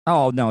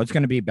 Oh no, it's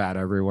gonna be bad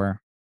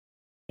everywhere.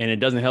 And it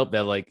doesn't help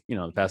that like,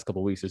 the past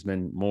couple of weeks there's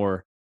been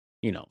more,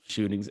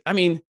 shootings. I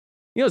mean,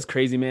 it's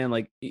crazy, man.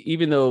 Like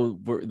even though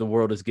the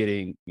world is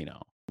getting,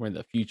 we're in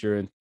the future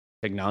and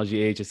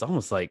technology age, it's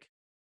almost like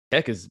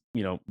tech has,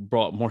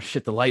 brought more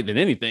shit to light than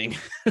anything.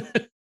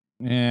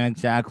 Yeah,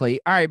 exactly.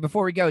 All right,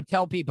 before we go,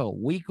 tell people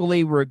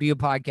Weekly Review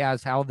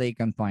Podcast how they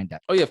can find it.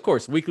 Oh, yeah, of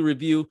course. Weekly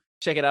Review.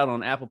 Check it out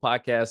on Apple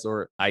Podcasts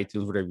or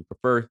iTunes, whatever you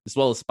prefer, as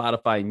well as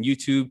Spotify and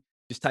YouTube.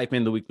 Just type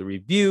in the Weekly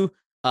Review.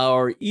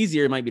 Or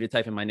easier, it might be to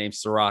type in my name,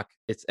 Serak.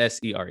 It's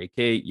Serak.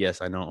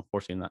 Yes, I know,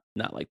 unfortunately,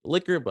 not like the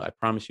liquor, but I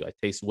promise you I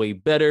taste way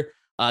better.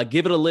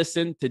 Give it a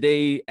listen.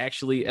 Today,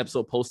 actually,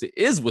 episode posted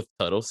is with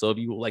Tuttle. So if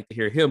you would like to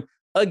hear him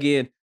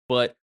again,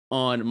 but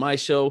on my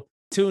show,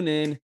 tune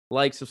in,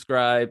 like,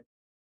 subscribe.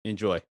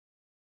 Enjoy.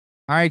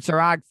 All right,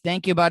 Serak.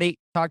 Thank you, buddy.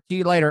 Talk to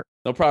you later.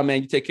 No problem,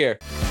 man. You take care.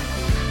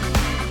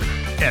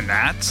 And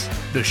that's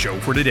the show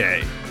for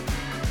today.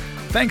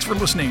 Thanks for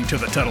listening to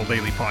the Tuttle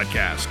Daily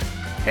Podcast.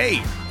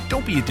 Hey,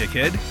 don't be a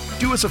dickhead.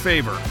 Do us a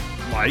favor.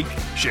 Like,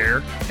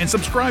 share, and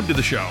subscribe to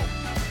the show.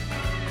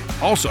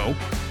 Also,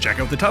 check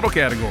out the Tuttle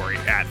category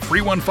at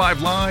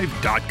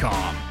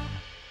 315live.com.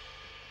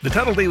 The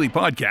Tuttle Daily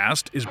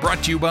Podcast is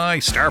brought to you by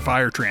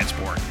Starfire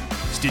Transport,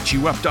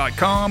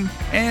 StitchYouUp.com,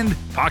 and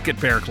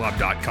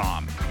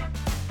PocketPairClub.com.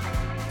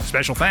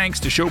 Special thanks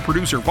to show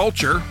producer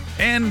Vulture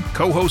and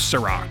co-host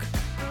Serak.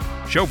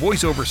 Show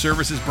voiceover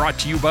service is brought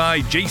to you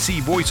by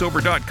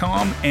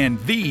JCVoiceover.com and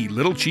The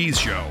Little Cheese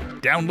Show.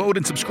 Download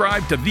and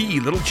subscribe to The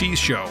Little Cheese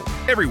Show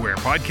everywhere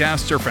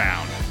podcasts are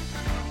found.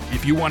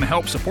 If you want to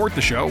help support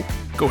the show,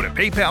 go to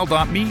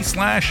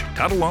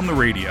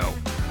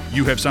paypal.me/TuttleOnTheRadio.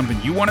 You have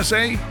something you want to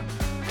say?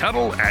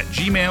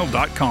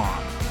 Tuttle@gmail.com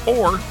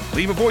or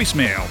leave a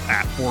voicemail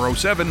at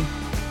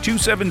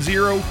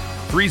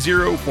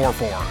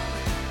 407-270-3044.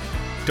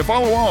 To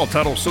follow all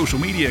Tuttle social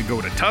media, go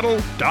to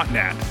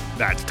Tuttle.net.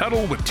 That's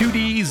Tuttle with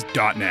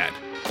 2Ds.net.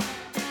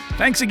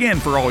 Thanks again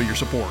for all your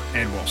support,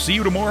 and we'll see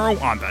you tomorrow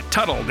on the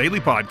Tuttle Daily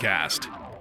Podcast.